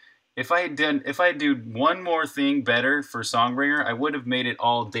system. If I do one more thing better for Songbringer, I would have made it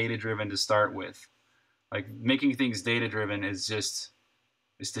all data-driven to start with. Like, making things data-driven is just...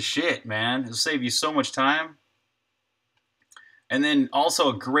 It's the shit, man. It'll save you so much time. And then also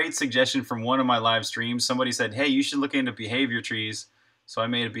a great suggestion from one of my live streams. Somebody said, hey, you should look into behavior trees. So I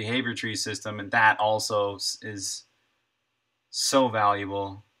made a behavior tree system, and that also is so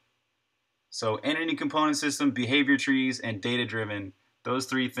valuable. So entity component system, behavior trees, and data-driven. Those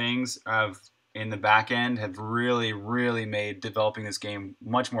three things in the back end have really, really made developing this game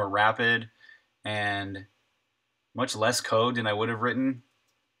much more rapid and much less code than I would have written,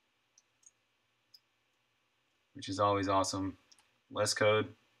 which is always awesome. Less code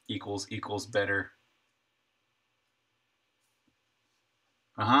equals better.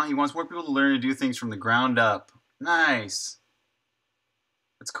 He wants more people to learn to do things from the ground up. Nice.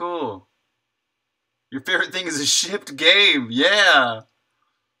 That's cool. Your favorite thing is a shipped game. Yeah.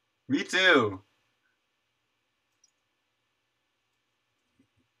 Me too.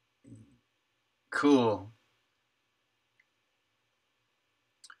 Cool.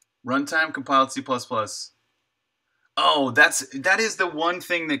 Runtime compiled C++. Oh, that is the one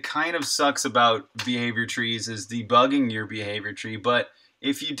thing that kind of sucks about behavior trees is debugging your behavior tree. But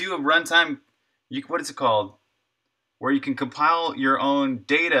if you do a runtime, what is it called? Where you can compile your own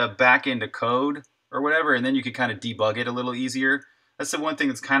data back into code or whatever, and then you can kind of debug it a little easier. That's the one thing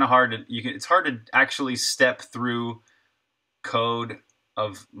that's kind of hard to it's hard to actually step through code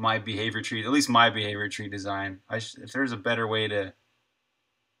of my behavior tree, at least my behavior tree design. If there's a better way to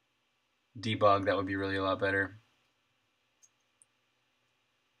debug, that would be really a lot better.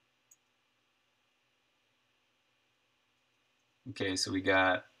 Okay, so we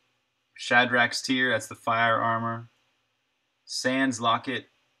got Shadrach's Tear, that's the fire armor. Sand's Locket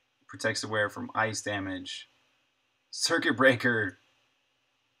protects the wearer from ice damage. Circuit Breaker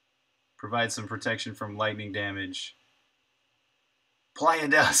provides some protection from lightning damage. Playa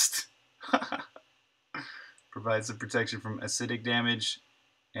Dust provides some protection from acidic damage.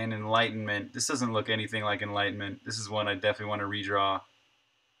 And Enlightenment. This doesn't look anything like Enlightenment. This is one I definitely want to redraw.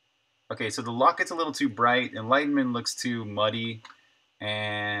 Okay, so the Locket's a little too bright. Enlightenment looks too muddy.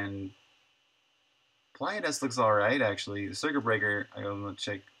 And Playa Dust looks alright, actually. The Circuit Breaker, I want to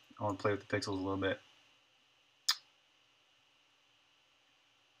check. I want to play with the pixels a little bit.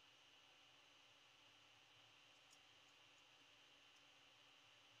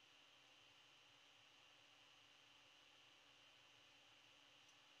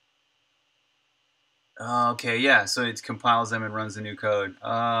 Okay, yeah, so it compiles them and runs the new code.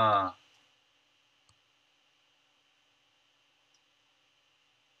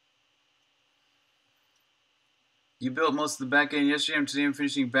 You built most of the back end yesterday. Today I'm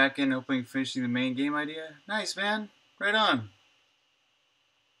finishing back end, hoping finishing the main game idea. Nice, man. Right on.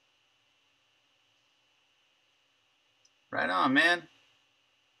 Right on, man.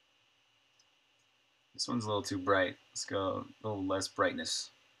 This one's a little too bright. Let's go a little less brightness.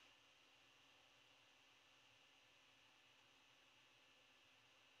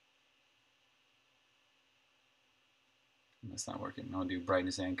 That's not working. I'll do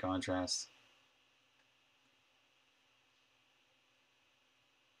brightness and contrast.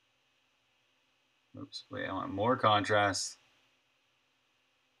 Oops, wait, I want more contrast.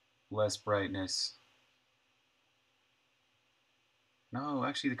 Less brightness. No,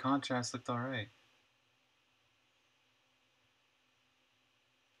 actually the contrast looked alright.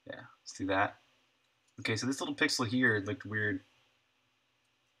 Yeah, let's do that. Okay, so this little pixel here looked weird.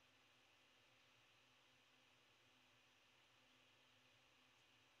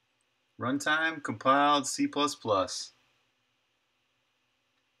 Runtime compiled C++.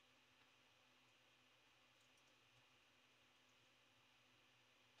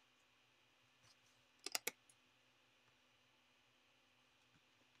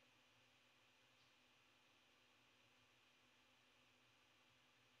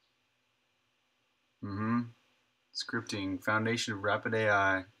 Scripting, foundation of rapid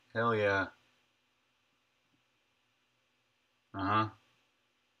AI. Hell yeah. Uh-huh.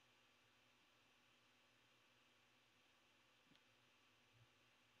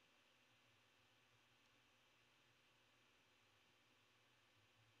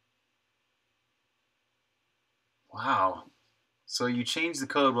 Wow. So you change the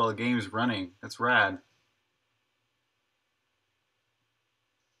code while the game is running. That's rad.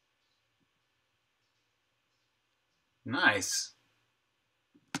 Nice.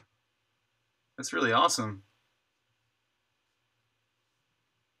 That's really awesome.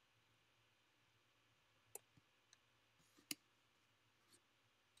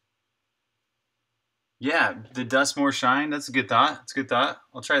 Yeah, the dust more shine. That's a good thought. That's a good thought.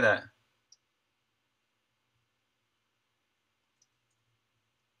 I'll try that.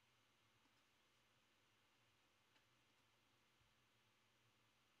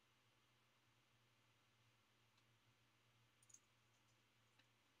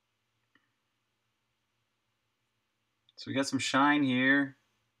 So we got some shine here.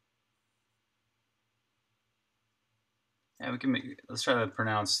 Yeah, we can make. Let's try to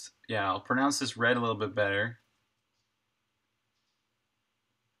pronounce. Yeah, I'll pronounce this red a little bit better.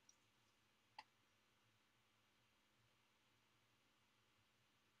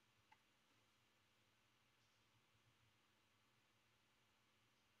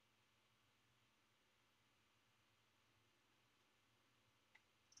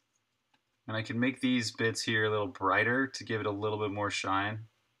 And I can make these bits here a little brighter to give it a little bit more shine.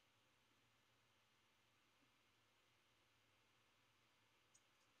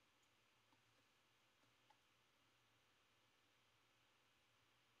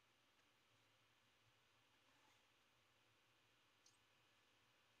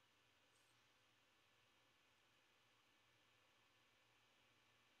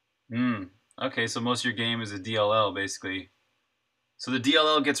 Hmm. Okay, so most of your game is a DLL basically. So the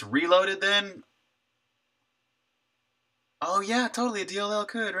DLL gets reloaded then? Oh yeah, totally. A DLL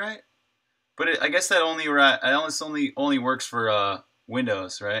could, right? But I guess that only works for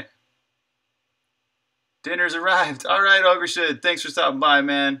Windows, right? Dinner's arrived. All right, Ogre thanks for stopping by,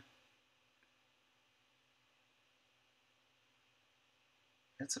 man.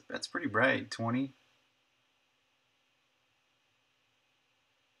 That's pretty bright. 20.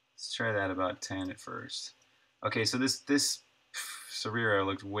 Let's try that about 10 at first. Okay, so this Serira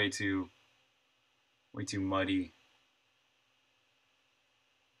looked way too muddy.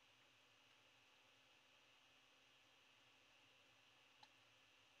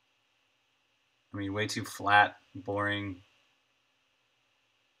 I mean, way too flat, boring.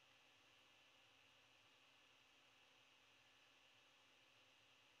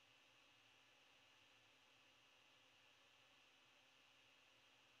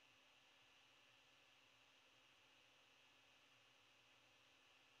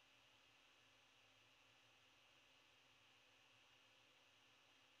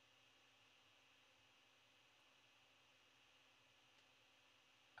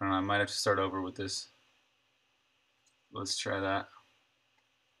 I don't know. I might have to start over with this. Let's try that.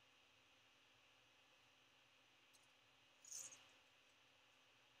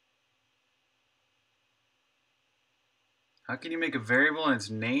 How can you make a variable and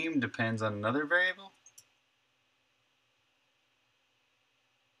its name depends on another variable?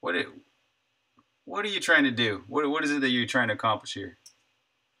 What it, what are you trying to do? What is it that you're trying to accomplish here?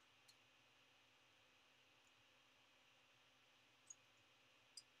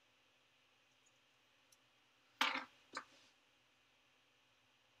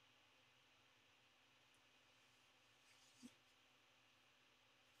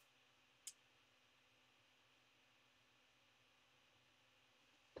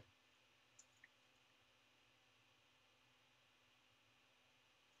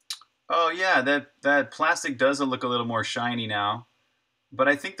 Oh yeah, that plastic does look a little more shiny now, but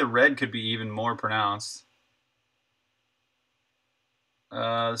I think the red could be even more pronounced.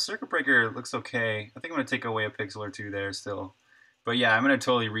 The circuit breaker looks okay. I think I'm gonna take away a pixel or two there still, but yeah, I'm gonna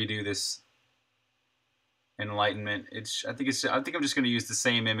totally redo this enlightenment. I think I'm just gonna use the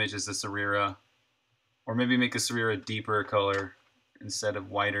same image as the Serira, or maybe make the Serira deeper color instead of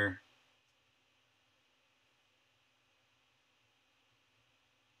whiter.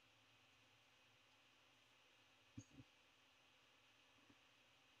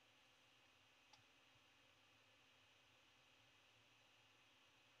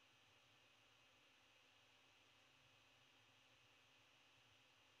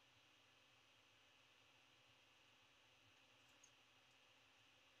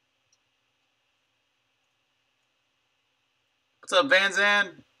 What's up, Van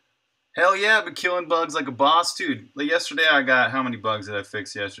Zan? Hell yeah, I've been killing bugs like a boss, dude. Like yesterday, I got how many bugs did I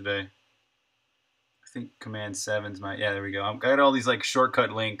fix yesterday? I think Command 7's my yeah. There we go. I got all these like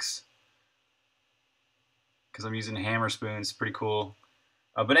shortcut links because I'm using hammer spoons. Pretty cool.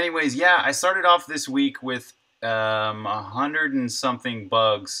 But anyways, yeah, I started off this week with 100 and something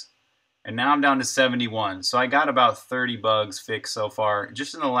bugs, and now I'm down to 71. So I got about 30 bugs fixed so far,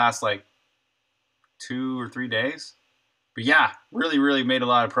 just in the last like 2 or 3 days. But yeah, really, really made a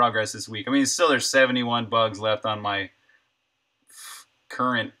lot of progress this week. I mean, still there's 71 bugs left on my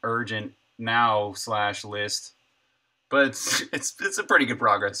current urgent now slash list, but it's a pretty good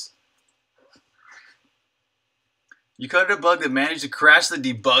progress. You caught a bug that managed to crash the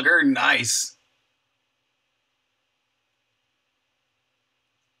debugger? Nice.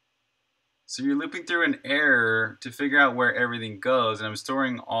 So you're looping through an error to figure out where everything goes, and I'm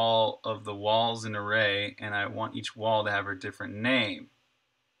storing all of the walls in an array, and I want each wall to have a different name.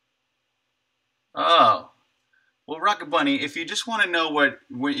 Oh. Well, Rocket Bunny, if you just want to know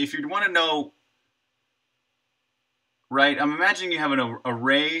if you want to know, right, I'm imagining you have an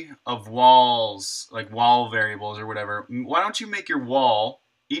array of walls, like wall variables or whatever. Why don't you make your wall,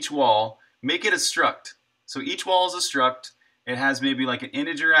 each wall, make it a struct. So each wall is a struct. It has maybe like an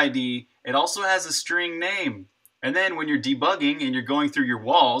integer ID. It also has a string name. And then when you're debugging and you're going through your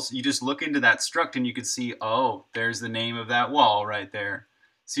walls, you just look into that struct and you can see, oh, there's the name of that wall right there.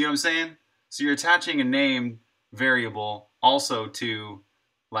 See what I'm saying? So you're attaching a name variable also to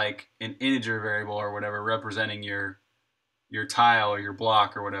like an integer variable or whatever representing your tile or your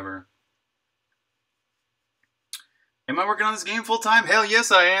block or whatever. Am I working on this game full time? Hell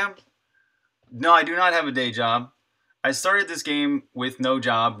yes, I am. No, I do not have a day job. I started this game with no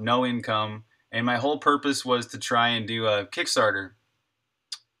job, no income, and my whole purpose was to try and do a Kickstarter.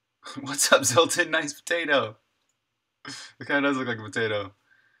 What's up, Zilton? Nice potato. It kind of does look like a potato.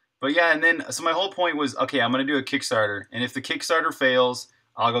 But yeah, and then, so my whole point was, okay, I'm going to do a Kickstarter. And if the Kickstarter fails,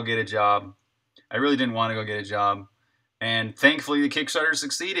 I'll go get a job. I really didn't want to go get a job. And thankfully, the Kickstarter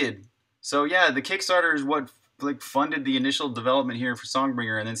succeeded. So yeah, the Kickstarter is what like funded the initial development here for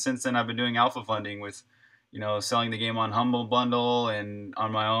Songbringer. And then since then, I've been doing alpha funding with, selling the game on Humble Bundle and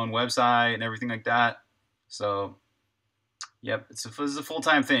on my own website and everything like that. So, yep, it's a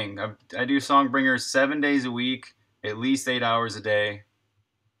full-time thing. I do Songbringer 7 days a week, at least 8 hours a day.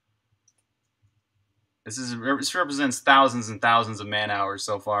 This represents thousands and thousands of man hours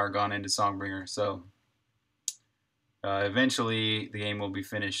so far gone into Songbringer. So eventually the game will be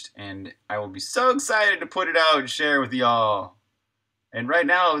finished, and I will be so excited to put it out and share it with y'all. And right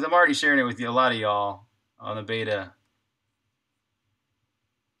now, I'm already sharing it with a lot of y'all on the beta.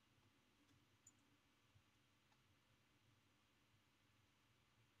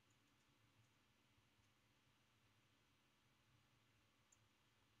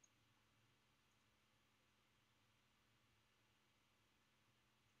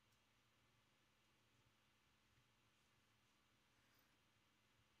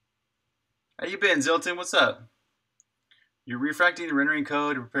 How you been, Zilton? What's up? You're refactoring the rendering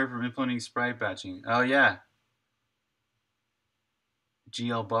code to prepare for implementing sprite batching. Oh yeah.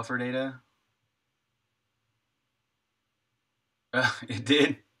 GL buffer data. It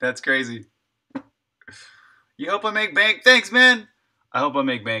did. That's crazy. You hope I make bank? Thanks, man. I hope I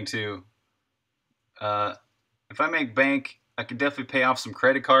make bank too. If I make bank, I can definitely pay off some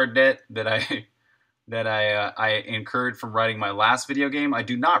credit card debt that I incurred from writing my last video game. I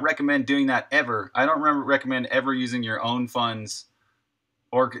do not recommend doing that ever. I don't recommend ever using your own funds,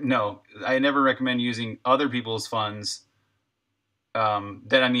 or no, I never recommend using other people's funds.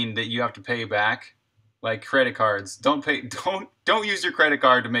 That you have to pay back, like credit cards. Don't use your credit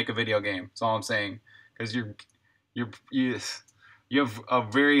card to make a video game. That's all I'm saying, because you have a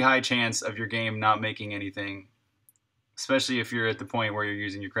very high chance of your game not making anything, especially if you're at the point where you're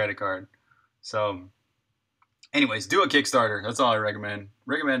using your credit card. So, anyways, do a Kickstarter. That's all I recommend.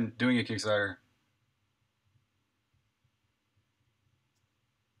 Recommend doing a Kickstarter.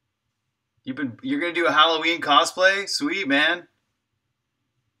 You're gonna do a Halloween cosplay? Sweet, man.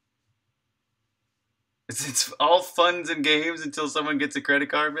 It's all funs and games until someone gets a credit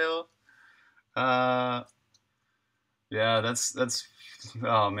card bill. Yeah, that's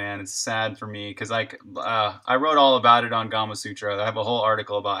oh man, it's sad for me because I wrote all about it on Gama Sutra. I have a whole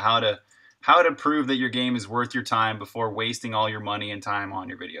article about how to prove that your game is worth your time before wasting all your money and time on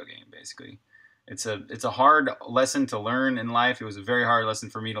your video game. Basically, it's a hard lesson to learn in life. It was a very hard lesson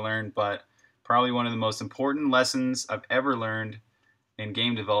for me to learn, but probably one of the most important lessons I've ever learned in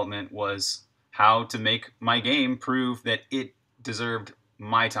game development was how to make my game prove that it deserved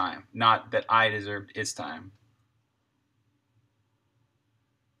my time, not that I deserved its time.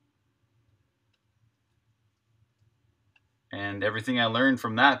 And everything I learned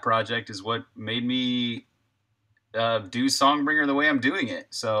from that project is what made me do Songbringer the way I'm doing it.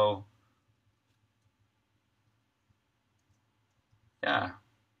 So, yeah,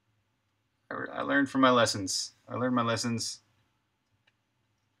 I learned from my lessons. I learned my lessons,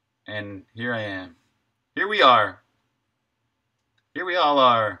 and here I am. Here we are. Here we all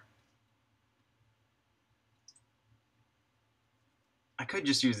are. I could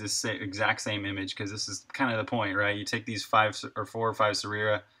just use this exact same image because this is kind of the point, right? You take these 4 or 5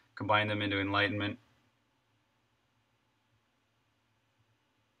 Sarira, combine them into enlightenment.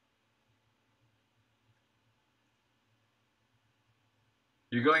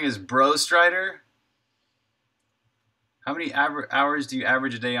 You're going as Bro Strider? How many hours do you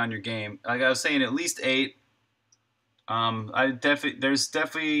average a day on your game? Like I was saying, at least 8. There's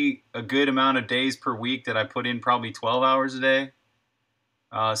definitely a good amount of days per week that I put in probably 12 hours a day.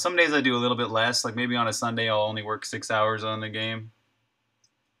 Some days I do a little bit less. Like maybe on a Sunday I'll only work 6 hours on the game.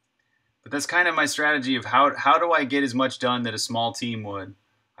 But that's kind of my strategy of how do I get as much done that a small team would.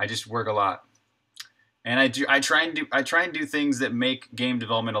 I just work a lot, and I try and do things that make game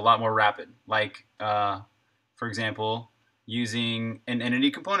development a lot more rapid. Like for example, using an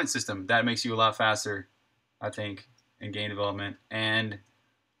entity component system that makes you a lot faster, I think, in game development, and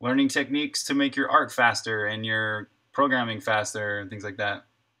learning techniques to make your art faster and your programming faster and things like that.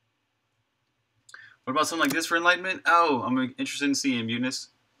 What about something like this for enlightenment? Oh, I'm interested in seeing Mutinous.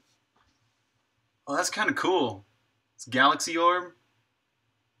 Oh, that's kind of cool. It's Galaxy Orb.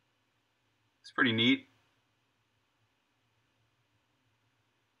 It's pretty neat.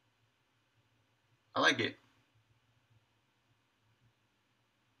 I like it.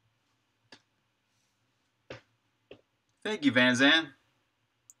 Thank you, Van Zan.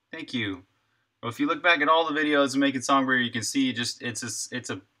 Thank you. Well, if you look back at all the videos of making Songbringer, you can see just it's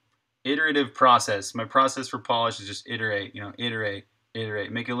a iterative process. My process for polish is just iterate, iterate,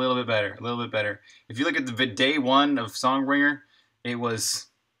 make it a little bit better, a little bit better. If you look at the day 1 of Songbringer, it was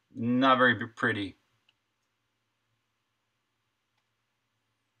not very pretty.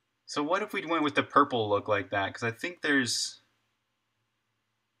 So what if we went with the purple look like that? Because I think there's,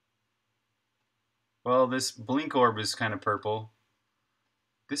 well, this blink orb is kind of purple.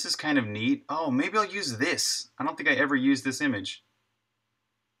 This is kind of neat. Oh, maybe I'll use this. I don't think I ever used this image.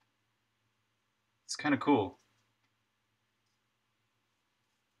 It's kind of cool.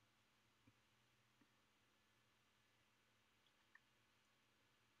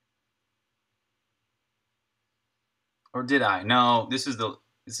 Or did I? No, this is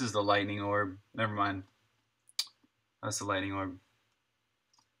the lightning orb. Never mind. That's the lightning orb.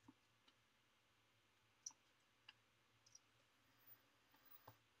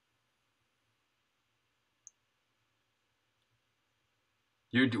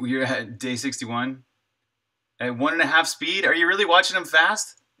 You're at day 61 at 1.5 speed. Are you really watching them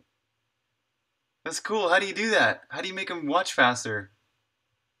fast? That's cool. How do you do that? How do you make them watch faster?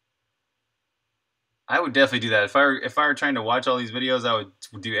 I would definitely do that. If I were trying to watch all these videos, I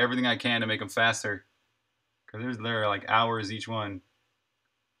would do everything I can to make them faster. Because there are like hours each one.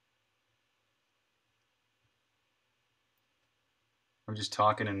 I'm just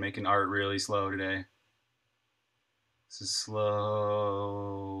talking and making art really slow today. This is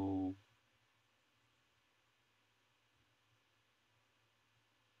slow.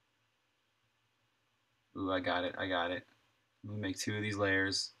 Ooh, I got it. I got it. Let me make 2 of these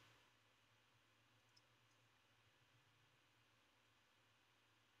layers.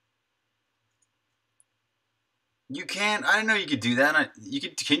 You can? I didn't know you could do that.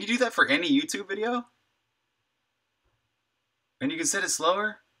 Can you do that for any YouTube video? And you can set it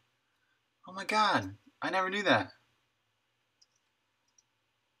slower? Oh my god. I never knew that.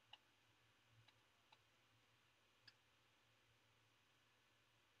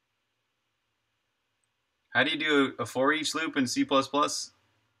 How do you do a for each loop in C++? You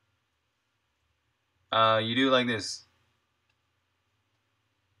do it like this.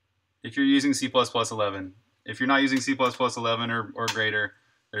 If you're using C++11. If you're not using C++11 or greater,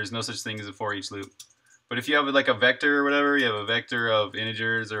 there's no such thing as a for each loop. But if you have like a vector or whatever, you have a vector of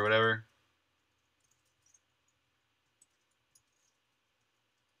integers or whatever.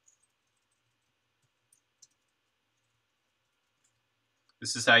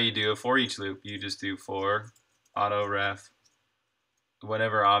 This is how you do a for each loop. You just do for auto ref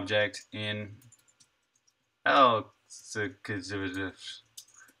whatever object in and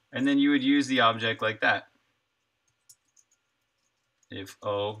then you would use the object like that. If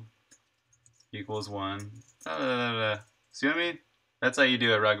O equals 1. See what I mean? That's how you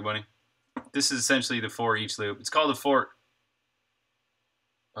do it, Rocket Bunny. This is essentially the for each loop. It's called a for.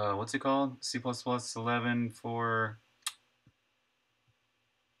 What's it called? C++11 for.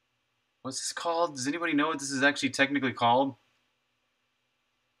 What's this called? Does anybody know what this is actually technically called?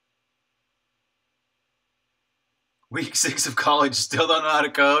 Week 6 of college, still don't know how to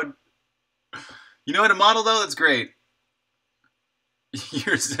code? You know how to model, though? That's great.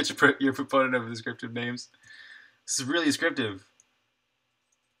 You're such you're a proponent of descriptive names. This is really descriptive.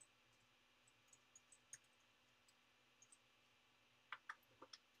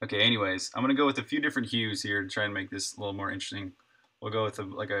 Okay, anyways, I'm going to go with a few different hues here to try and make this a little more interesting. We'll go with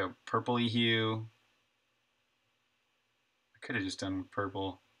like a purpley hue. I could have just done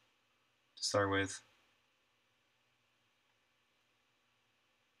purple to start with.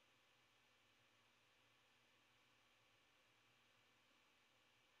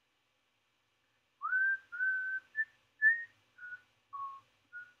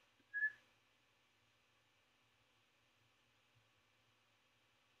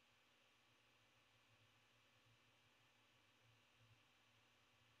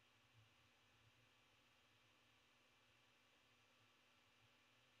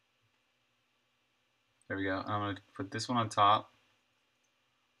 There we go. I'm going to put this one on top.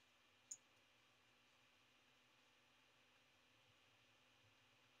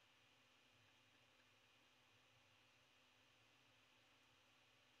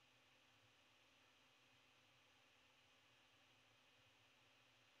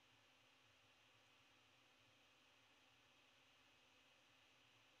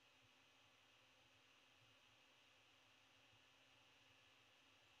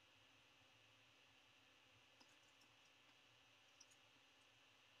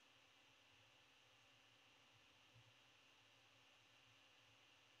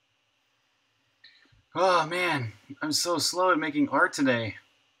 Oh man, I'm so slow at making art today.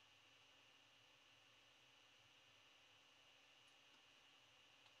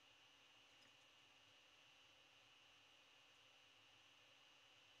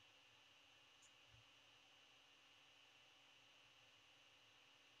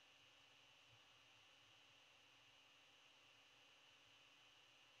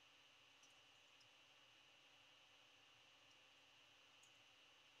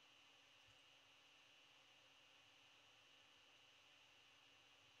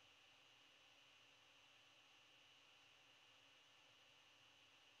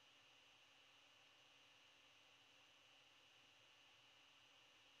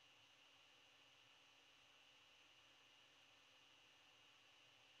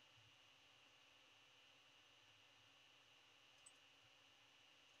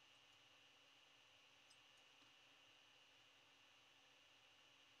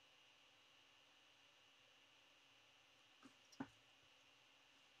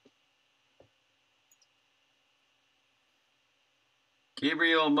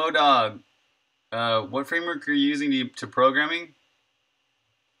 Gabriel Modog, what framework are you using to programming?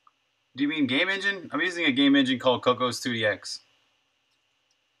 Do you mean game engine? I'm using a game engine called Cocos 2DX.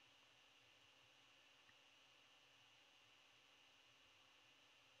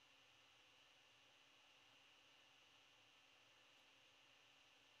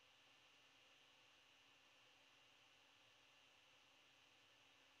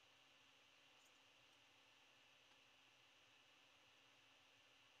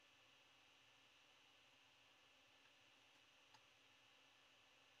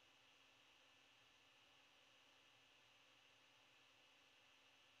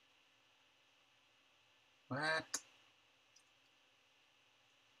 What?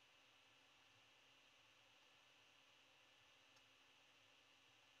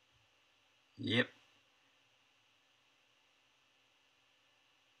 Yep.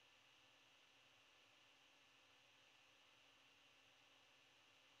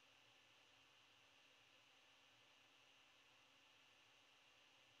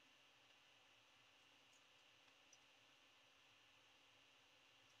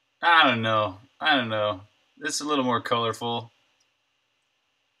 I don't know. I don't know. This is a little more colorful.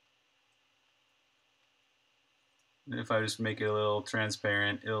 If I just make it a little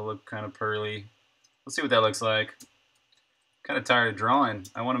transparent, it'll look kind of pearly. Let's see what that looks like. Kind of tired of drawing.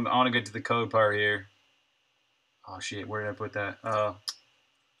 I want to get to the code part here. Oh shit, where did I put that? Oh,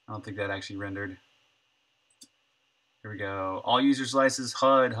 I don't think that actually rendered. Here we go. All user slices,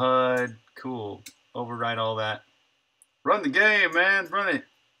 HUD. Cool. Override all that. Run the game, man. Run it.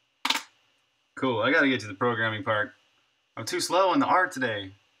 Cool. I gotta get to the programming part. I'm too slow on the art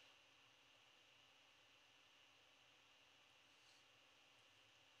today.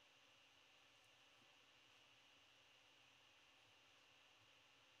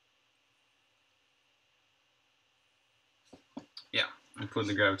 Yeah, I'm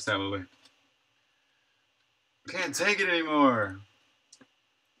putting the graphics tab away. Can't take it anymore.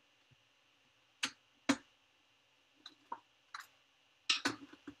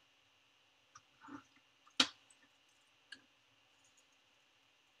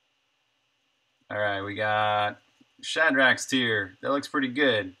 All right, we got Shadrack's tier. That looks pretty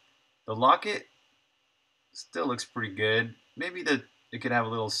good. The locket still looks pretty good. Maybe it could have a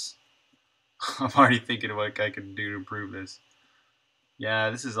little. I'm already thinking of what I could do to improve this.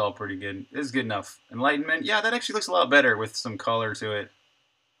 Yeah, this is all pretty good. This is good enough. Enlightenment. Yeah, that actually looks a lot better with some color to it.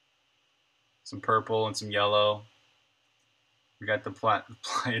 Some purple and some yellow. We got the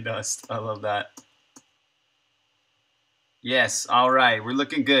play dust. I love that. Yes. All right. We're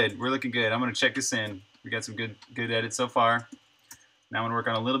looking good. We're looking good. I'm gonna check this in. We got some good edits so far. Now I'm gonna work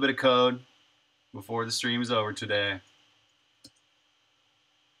on a little bit of code before the stream is over today.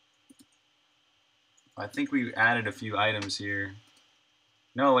 I think we added a few items here.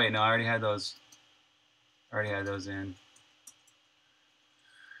 No, wait, no, I already had those. I already had those in.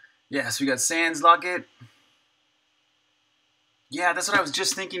 Yeah, so we got Sans Locket. Yeah, that's what I was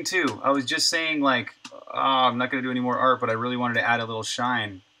just thinking too. I was just saying like, oh, I'm not gonna do any more art, but I really wanted to add a little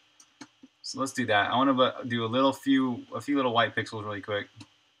shine. So let's do that. I want to do a few little white pixels really quick.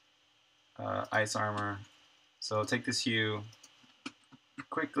 Ice armor. So take this hue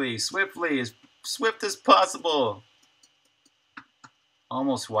quickly, swiftly, as swift as possible.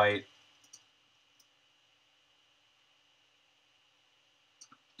 Almost white.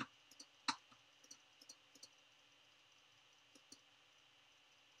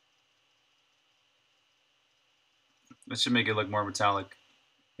 This should make it look more metallic.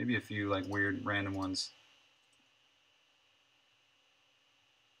 Maybe a few like weird random ones.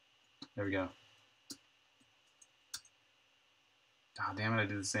 There we go. Oh, damn it, I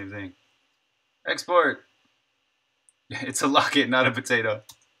did the same thing. Export! It's a locket, not a potato.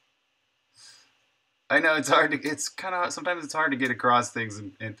 I know, it's hard to, it's kind of, sometimes it's hard to get across things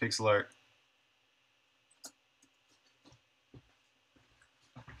in pixel art.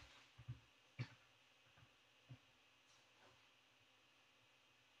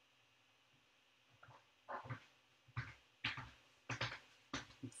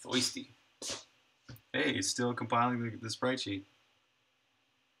 Foisty. Hey, it's still compiling the sprite sheet.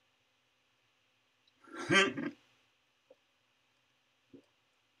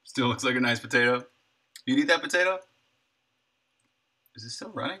 Still looks like a nice potato. You eat that potato? Is it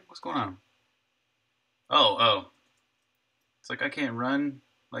still running? What's going on? Oh. It's like I can't run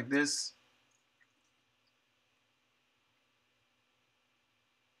like this.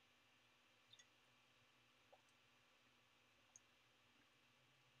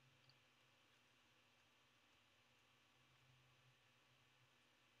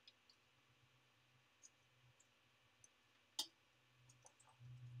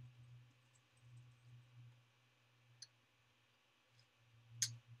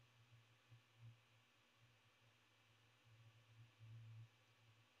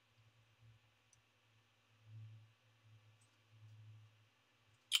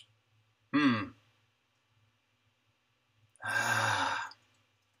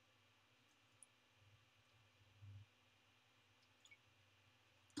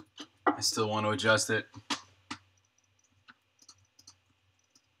 I still want to adjust it.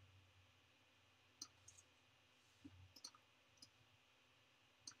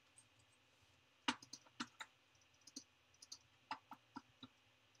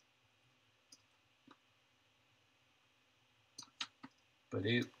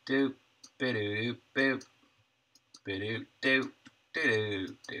 Ba-doop doop, ba-doop boop, ba-doop doop,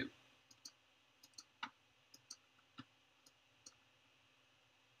 doo-doop doop.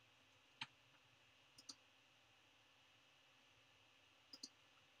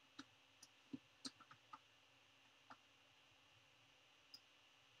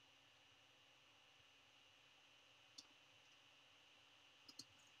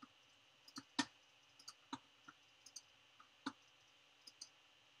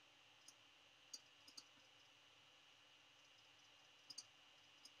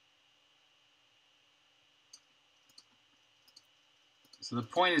 So the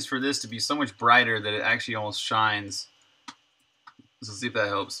point is for this to be so much brighter that it actually almost shines. So let's see if that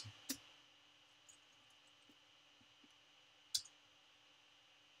helps.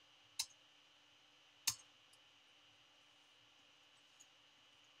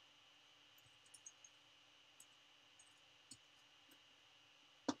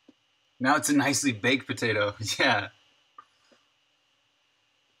 Now it's a nicely baked potato. Yeah.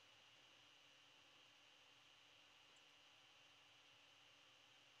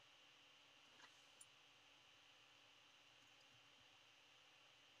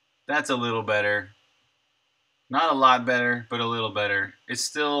 That's a little better. Not a lot better, but a little better.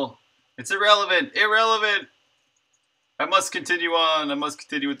 It's irrelevant. Irrelevant! I must continue on. I must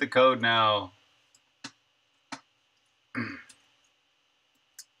continue with the code now.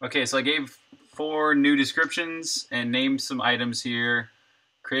 Okay, so I gave 4 new descriptions and named some items here.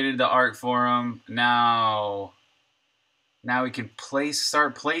 Created the art for them. Now we can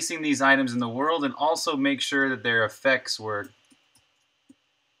start placing these items in the world and also make sure that their effects work.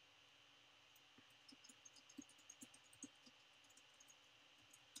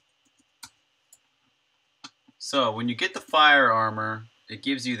 So when you get the fire armor, it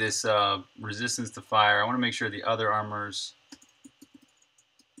gives you this resistance to fire. I want to make sure the other armors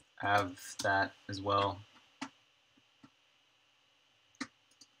have that as well.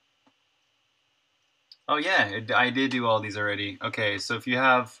 Oh yeah, I did do all these already. Okay, so if you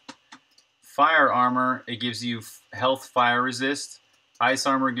have fire armor, it gives you health fire resist. Ice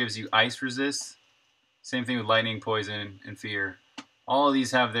armor gives you ice resist. Same thing with lightning, poison, and fear. All of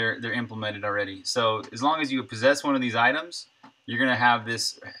these have they're implemented already. So as long as you possess one of these items, you're gonna have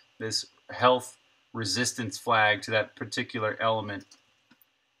this health resistance flag to that particular element.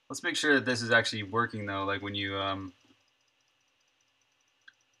 Let's make sure that this is actually working though. Like when you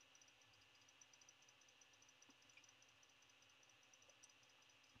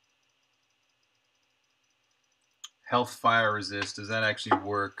health fire resist, does that actually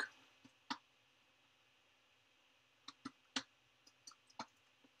work?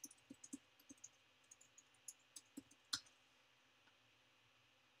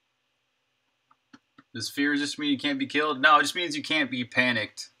 Does fear just mean you can't be killed? No, it just means you can't be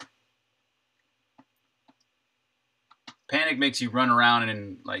panicked. Panic makes you run around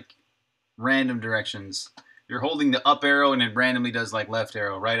in like random directions. You're holding the up arrow and it randomly does like left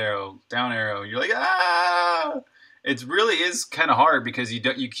arrow, right arrow, down arrow. You're like, ah! It really is kind of hard because you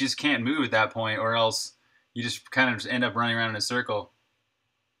just can't move at that point, or else you just kind of just end up running around in a circle.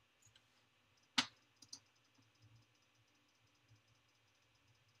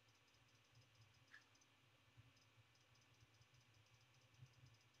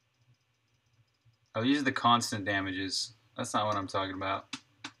 Oh, these are the constant damages. That's not what I'm talking about.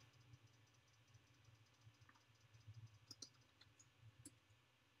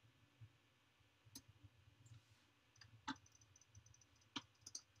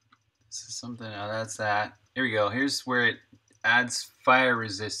 This is something. Oh, that's that. Here we go. Here's where it adds fire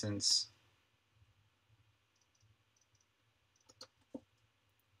resistance.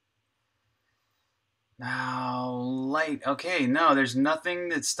 Now, light. Okay, no, there's nothing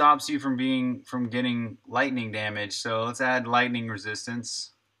that stops you from getting lightning damage. So let's add lightning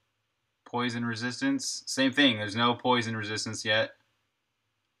resistance. Poison resistance. Same thing. There's no poison resistance yet.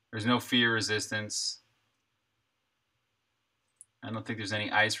 There's no fear resistance. I don't think there's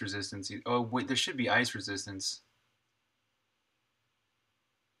any ice resistance. Oh, wait, there should be ice resistance.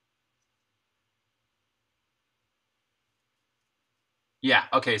 Yeah,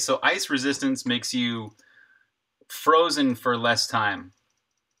 okay, so ice resistance makes you frozen for less time.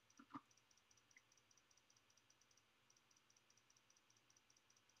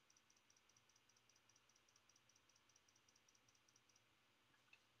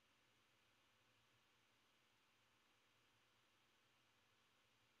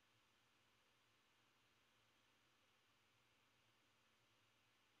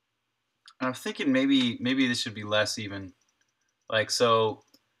 And I'm thinking maybe this should be less even. Like, so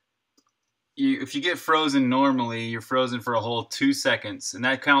if you get frozen normally, you're frozen for a whole 2 seconds, and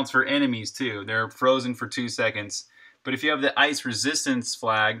that counts for enemies too. They're frozen for 2 seconds. But if you have the ice resistance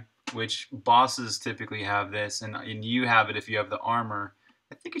flag, which bosses typically have this, and you have it if you have the armor,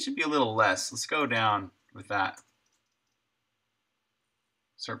 I think it should be a little less. Let's go down with that.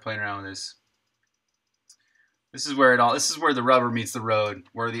 Start playing around with this. This is where the rubber meets the road,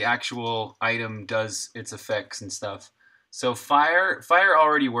 where the actual item does its effects and stuff. So fire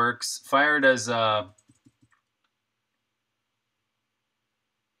already works. Fire does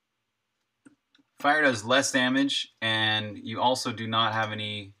less damage, and you also do not have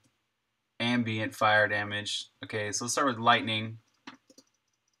any ambient fire damage. Okay, so let's start with lightning.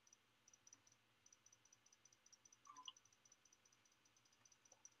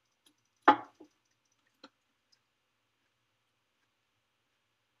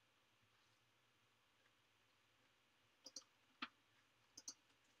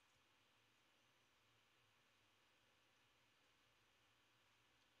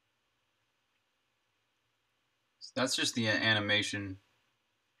 That's just the animation.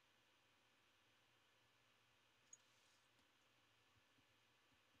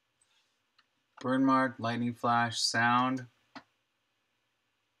 Burn mark, lightning flash, sound.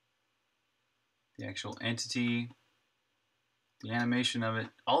 The actual entity. The animation of it.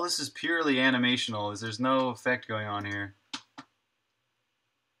 All this is purely animational. There's no effect going on here.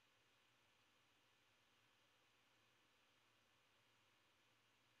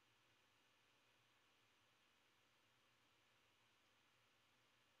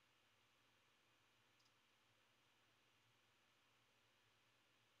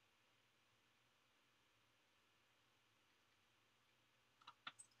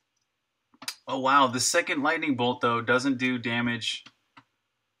 Oh wow, the second lightning bolt though doesn't do damage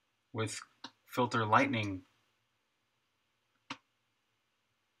with filter lightning.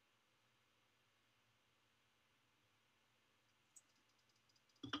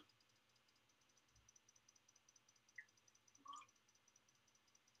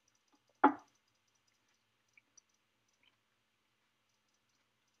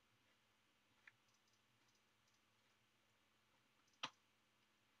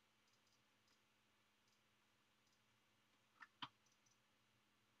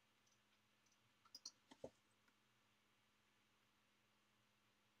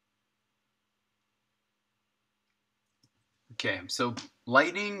 Okay, so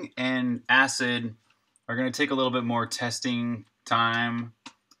lightning and acid are going to take a little bit more testing time.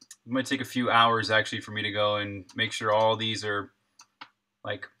 It might take a few hours actually for me to go and make sure all these are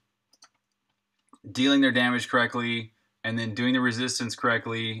like dealing their damage correctly, and then doing the resistance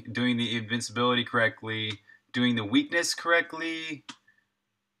correctly, doing the invincibility correctly, doing the weakness correctly.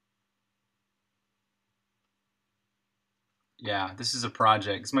 Yeah, this is a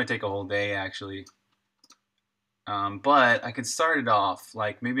project. This might take a whole day actually. But I can start it off.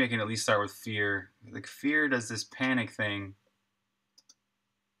 Like maybe I can at least start with fear. Like fear does this panic thing.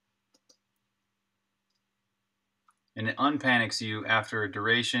 And it unpanics you after a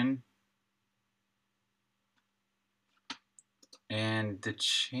duration. And the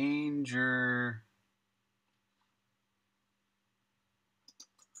changer.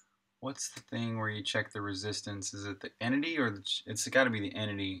 What's the thing where you check the resistance? Is it the entity or it's got to be the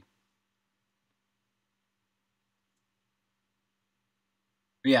entity?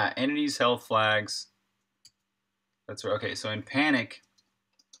 Yeah, entities, health flags. That's right. Okay, so in panic,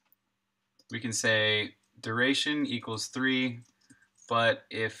 we can say duration equals 3, but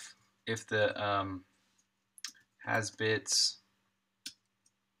if the has bits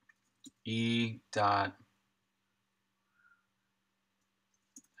e dot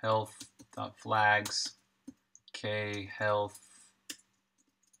health dot flags k health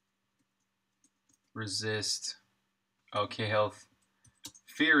resist okay health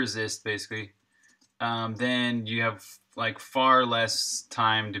fear resist basically, then you have like far less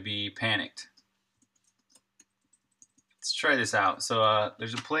time to be panicked. Let's try this out. So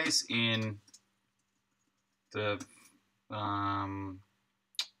there's a place in the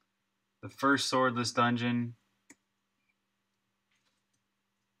first swordless dungeon.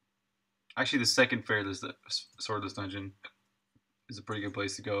 Actually, the second swordless dungeon is a pretty good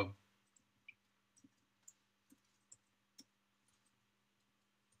place to go.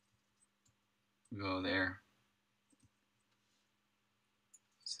 Go there.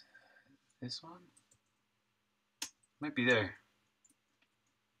 This one might be there.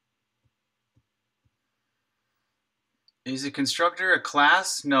 Is a constructor a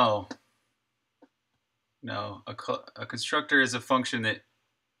class? No. No. A constructor is a function that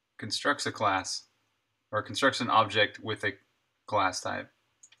constructs a class or constructs an object with a class type.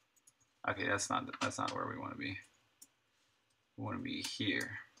 Okay, that's not where we want to be. We want to be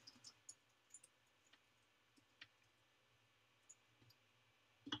here.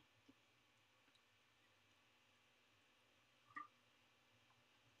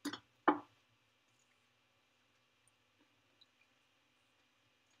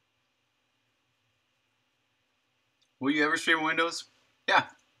 Will you ever stream Windows? Yeah.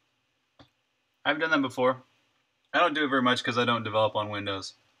 I've done that before. I don't do it very much because I don't develop on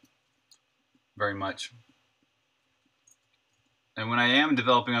Windows very much. And when I am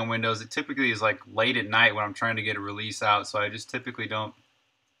developing on Windows, it typically is like late at night when I'm trying to get a release out. So I just typically don't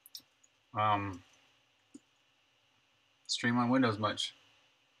stream on Windows much.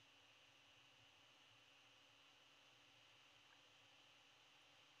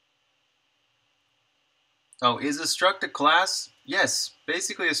 Oh, is a struct a class? Yes,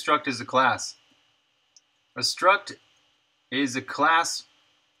 basically a struct is a class. A struct is a class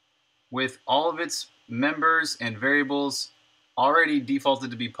with all of its members and variables already defaulted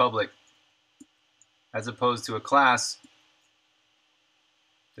to be public, as opposed to a class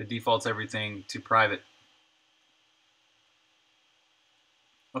that defaults everything to private.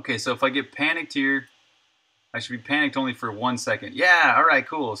 Okay, so if I get panicked here, I should be panicked only for 1 second. Yeah, all right,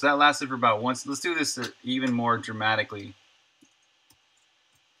 cool. So that lasted for about once. Let's do this even more dramatically.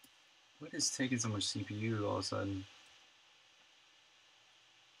 What is taking so much CPU all of a sudden?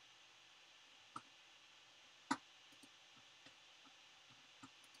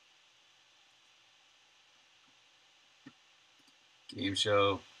 Game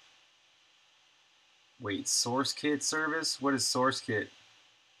show. Wait, source kit service? What is source kit?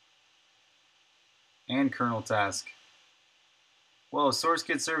 And kernel task. Whoa, source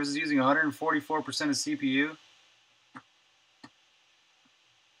kit service is using 144% of CPU.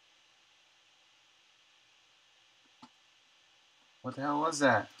 What the hell was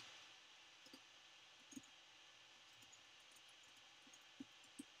that?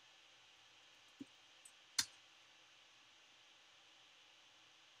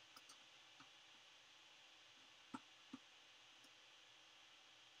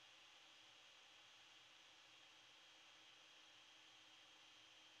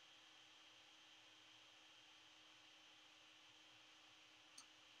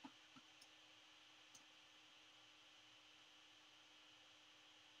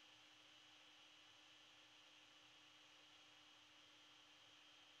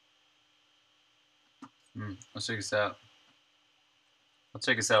 Let's check this out. I'll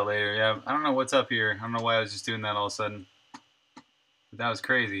check this out later. Yeah, I don't know what's up here. I don't know why I was just doing that all of a sudden. But that was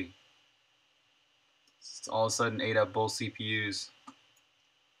crazy. It's all of a sudden ate up both CPUs.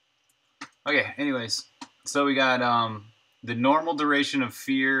 Okay, anyways. So we got the normal duration of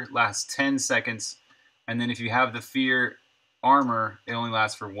fear lasts 10 seconds. And then if you have the fear armor, it only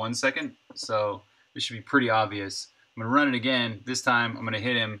lasts for 1 second. So this should be pretty obvious. I'm going to run it again. This time I'm going to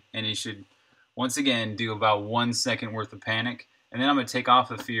hit him, and he should once again do about 1 second worth of panic. And then I'm going to take off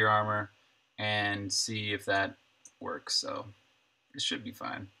the fear armor and see if that works. So it should be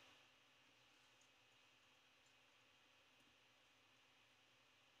fine.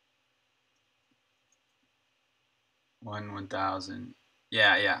 One 1,000.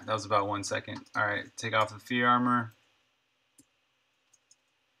 Yeah, that was about 1 second. All right, take off the fear armor.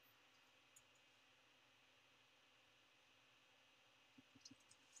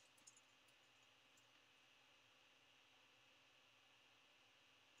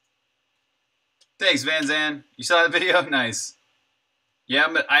 Thanks, Van Zan. You saw the video? Nice. Yeah,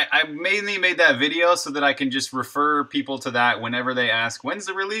 but I mainly made that video so that I can just refer people to that whenever they ask, when's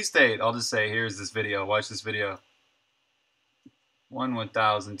the release date? I'll just say, here's this video. Watch this video. 1,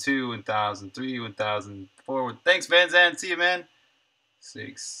 1,000, 2, 1,000, 3, 1,000, 4. Thanks, Van Zan. See you, man.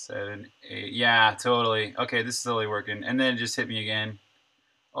 6, 7, 8. Yeah, totally. Okay, this is totally working. And then it just hit me again.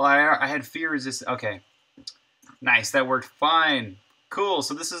 Oh, I had fear resist. Okay. Nice. That worked fine. Cool.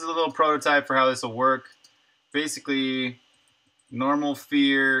 So this is a little prototype for how this will work. Basically, normal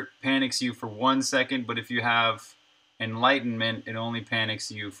fear panics you for 1 second, but if you have enlightenment, it only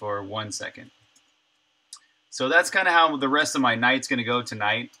panics you for 1 second. So that's kind of how the rest of my night's going to go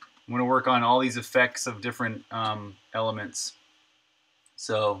tonight. I'm going to work on all these effects of different elements.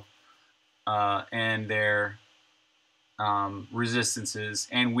 So, and their resistances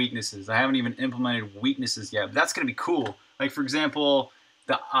and weaknesses. I haven't even implemented weaknesses yet, but that's going to be cool. Like, for example,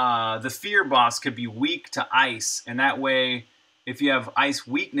 the fear boss could be weak to ice, and that way, if you have ice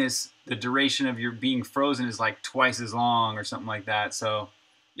weakness, the duration of your being frozen is like twice as long or something like that. So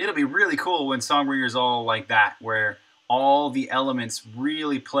it'll be really cool when Songbringer is all like that, where all the elements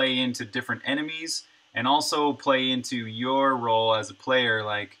really play into different enemies and also play into your role as a player,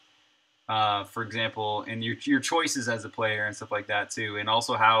 like, for example, and your choices as a player and stuff like that too, and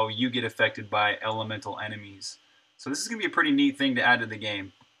also how you get affected by elemental enemies. So this is going to be a pretty neat thing to add to the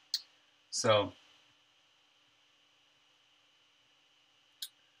game. So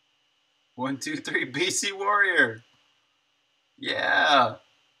 1, 2, 3, BC Warrior. Yeah.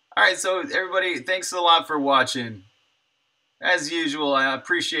 All right, so everybody, thanks a lot for watching. As usual, I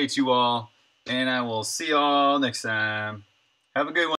appreciate you all, and I will see you all next time. Have a good one.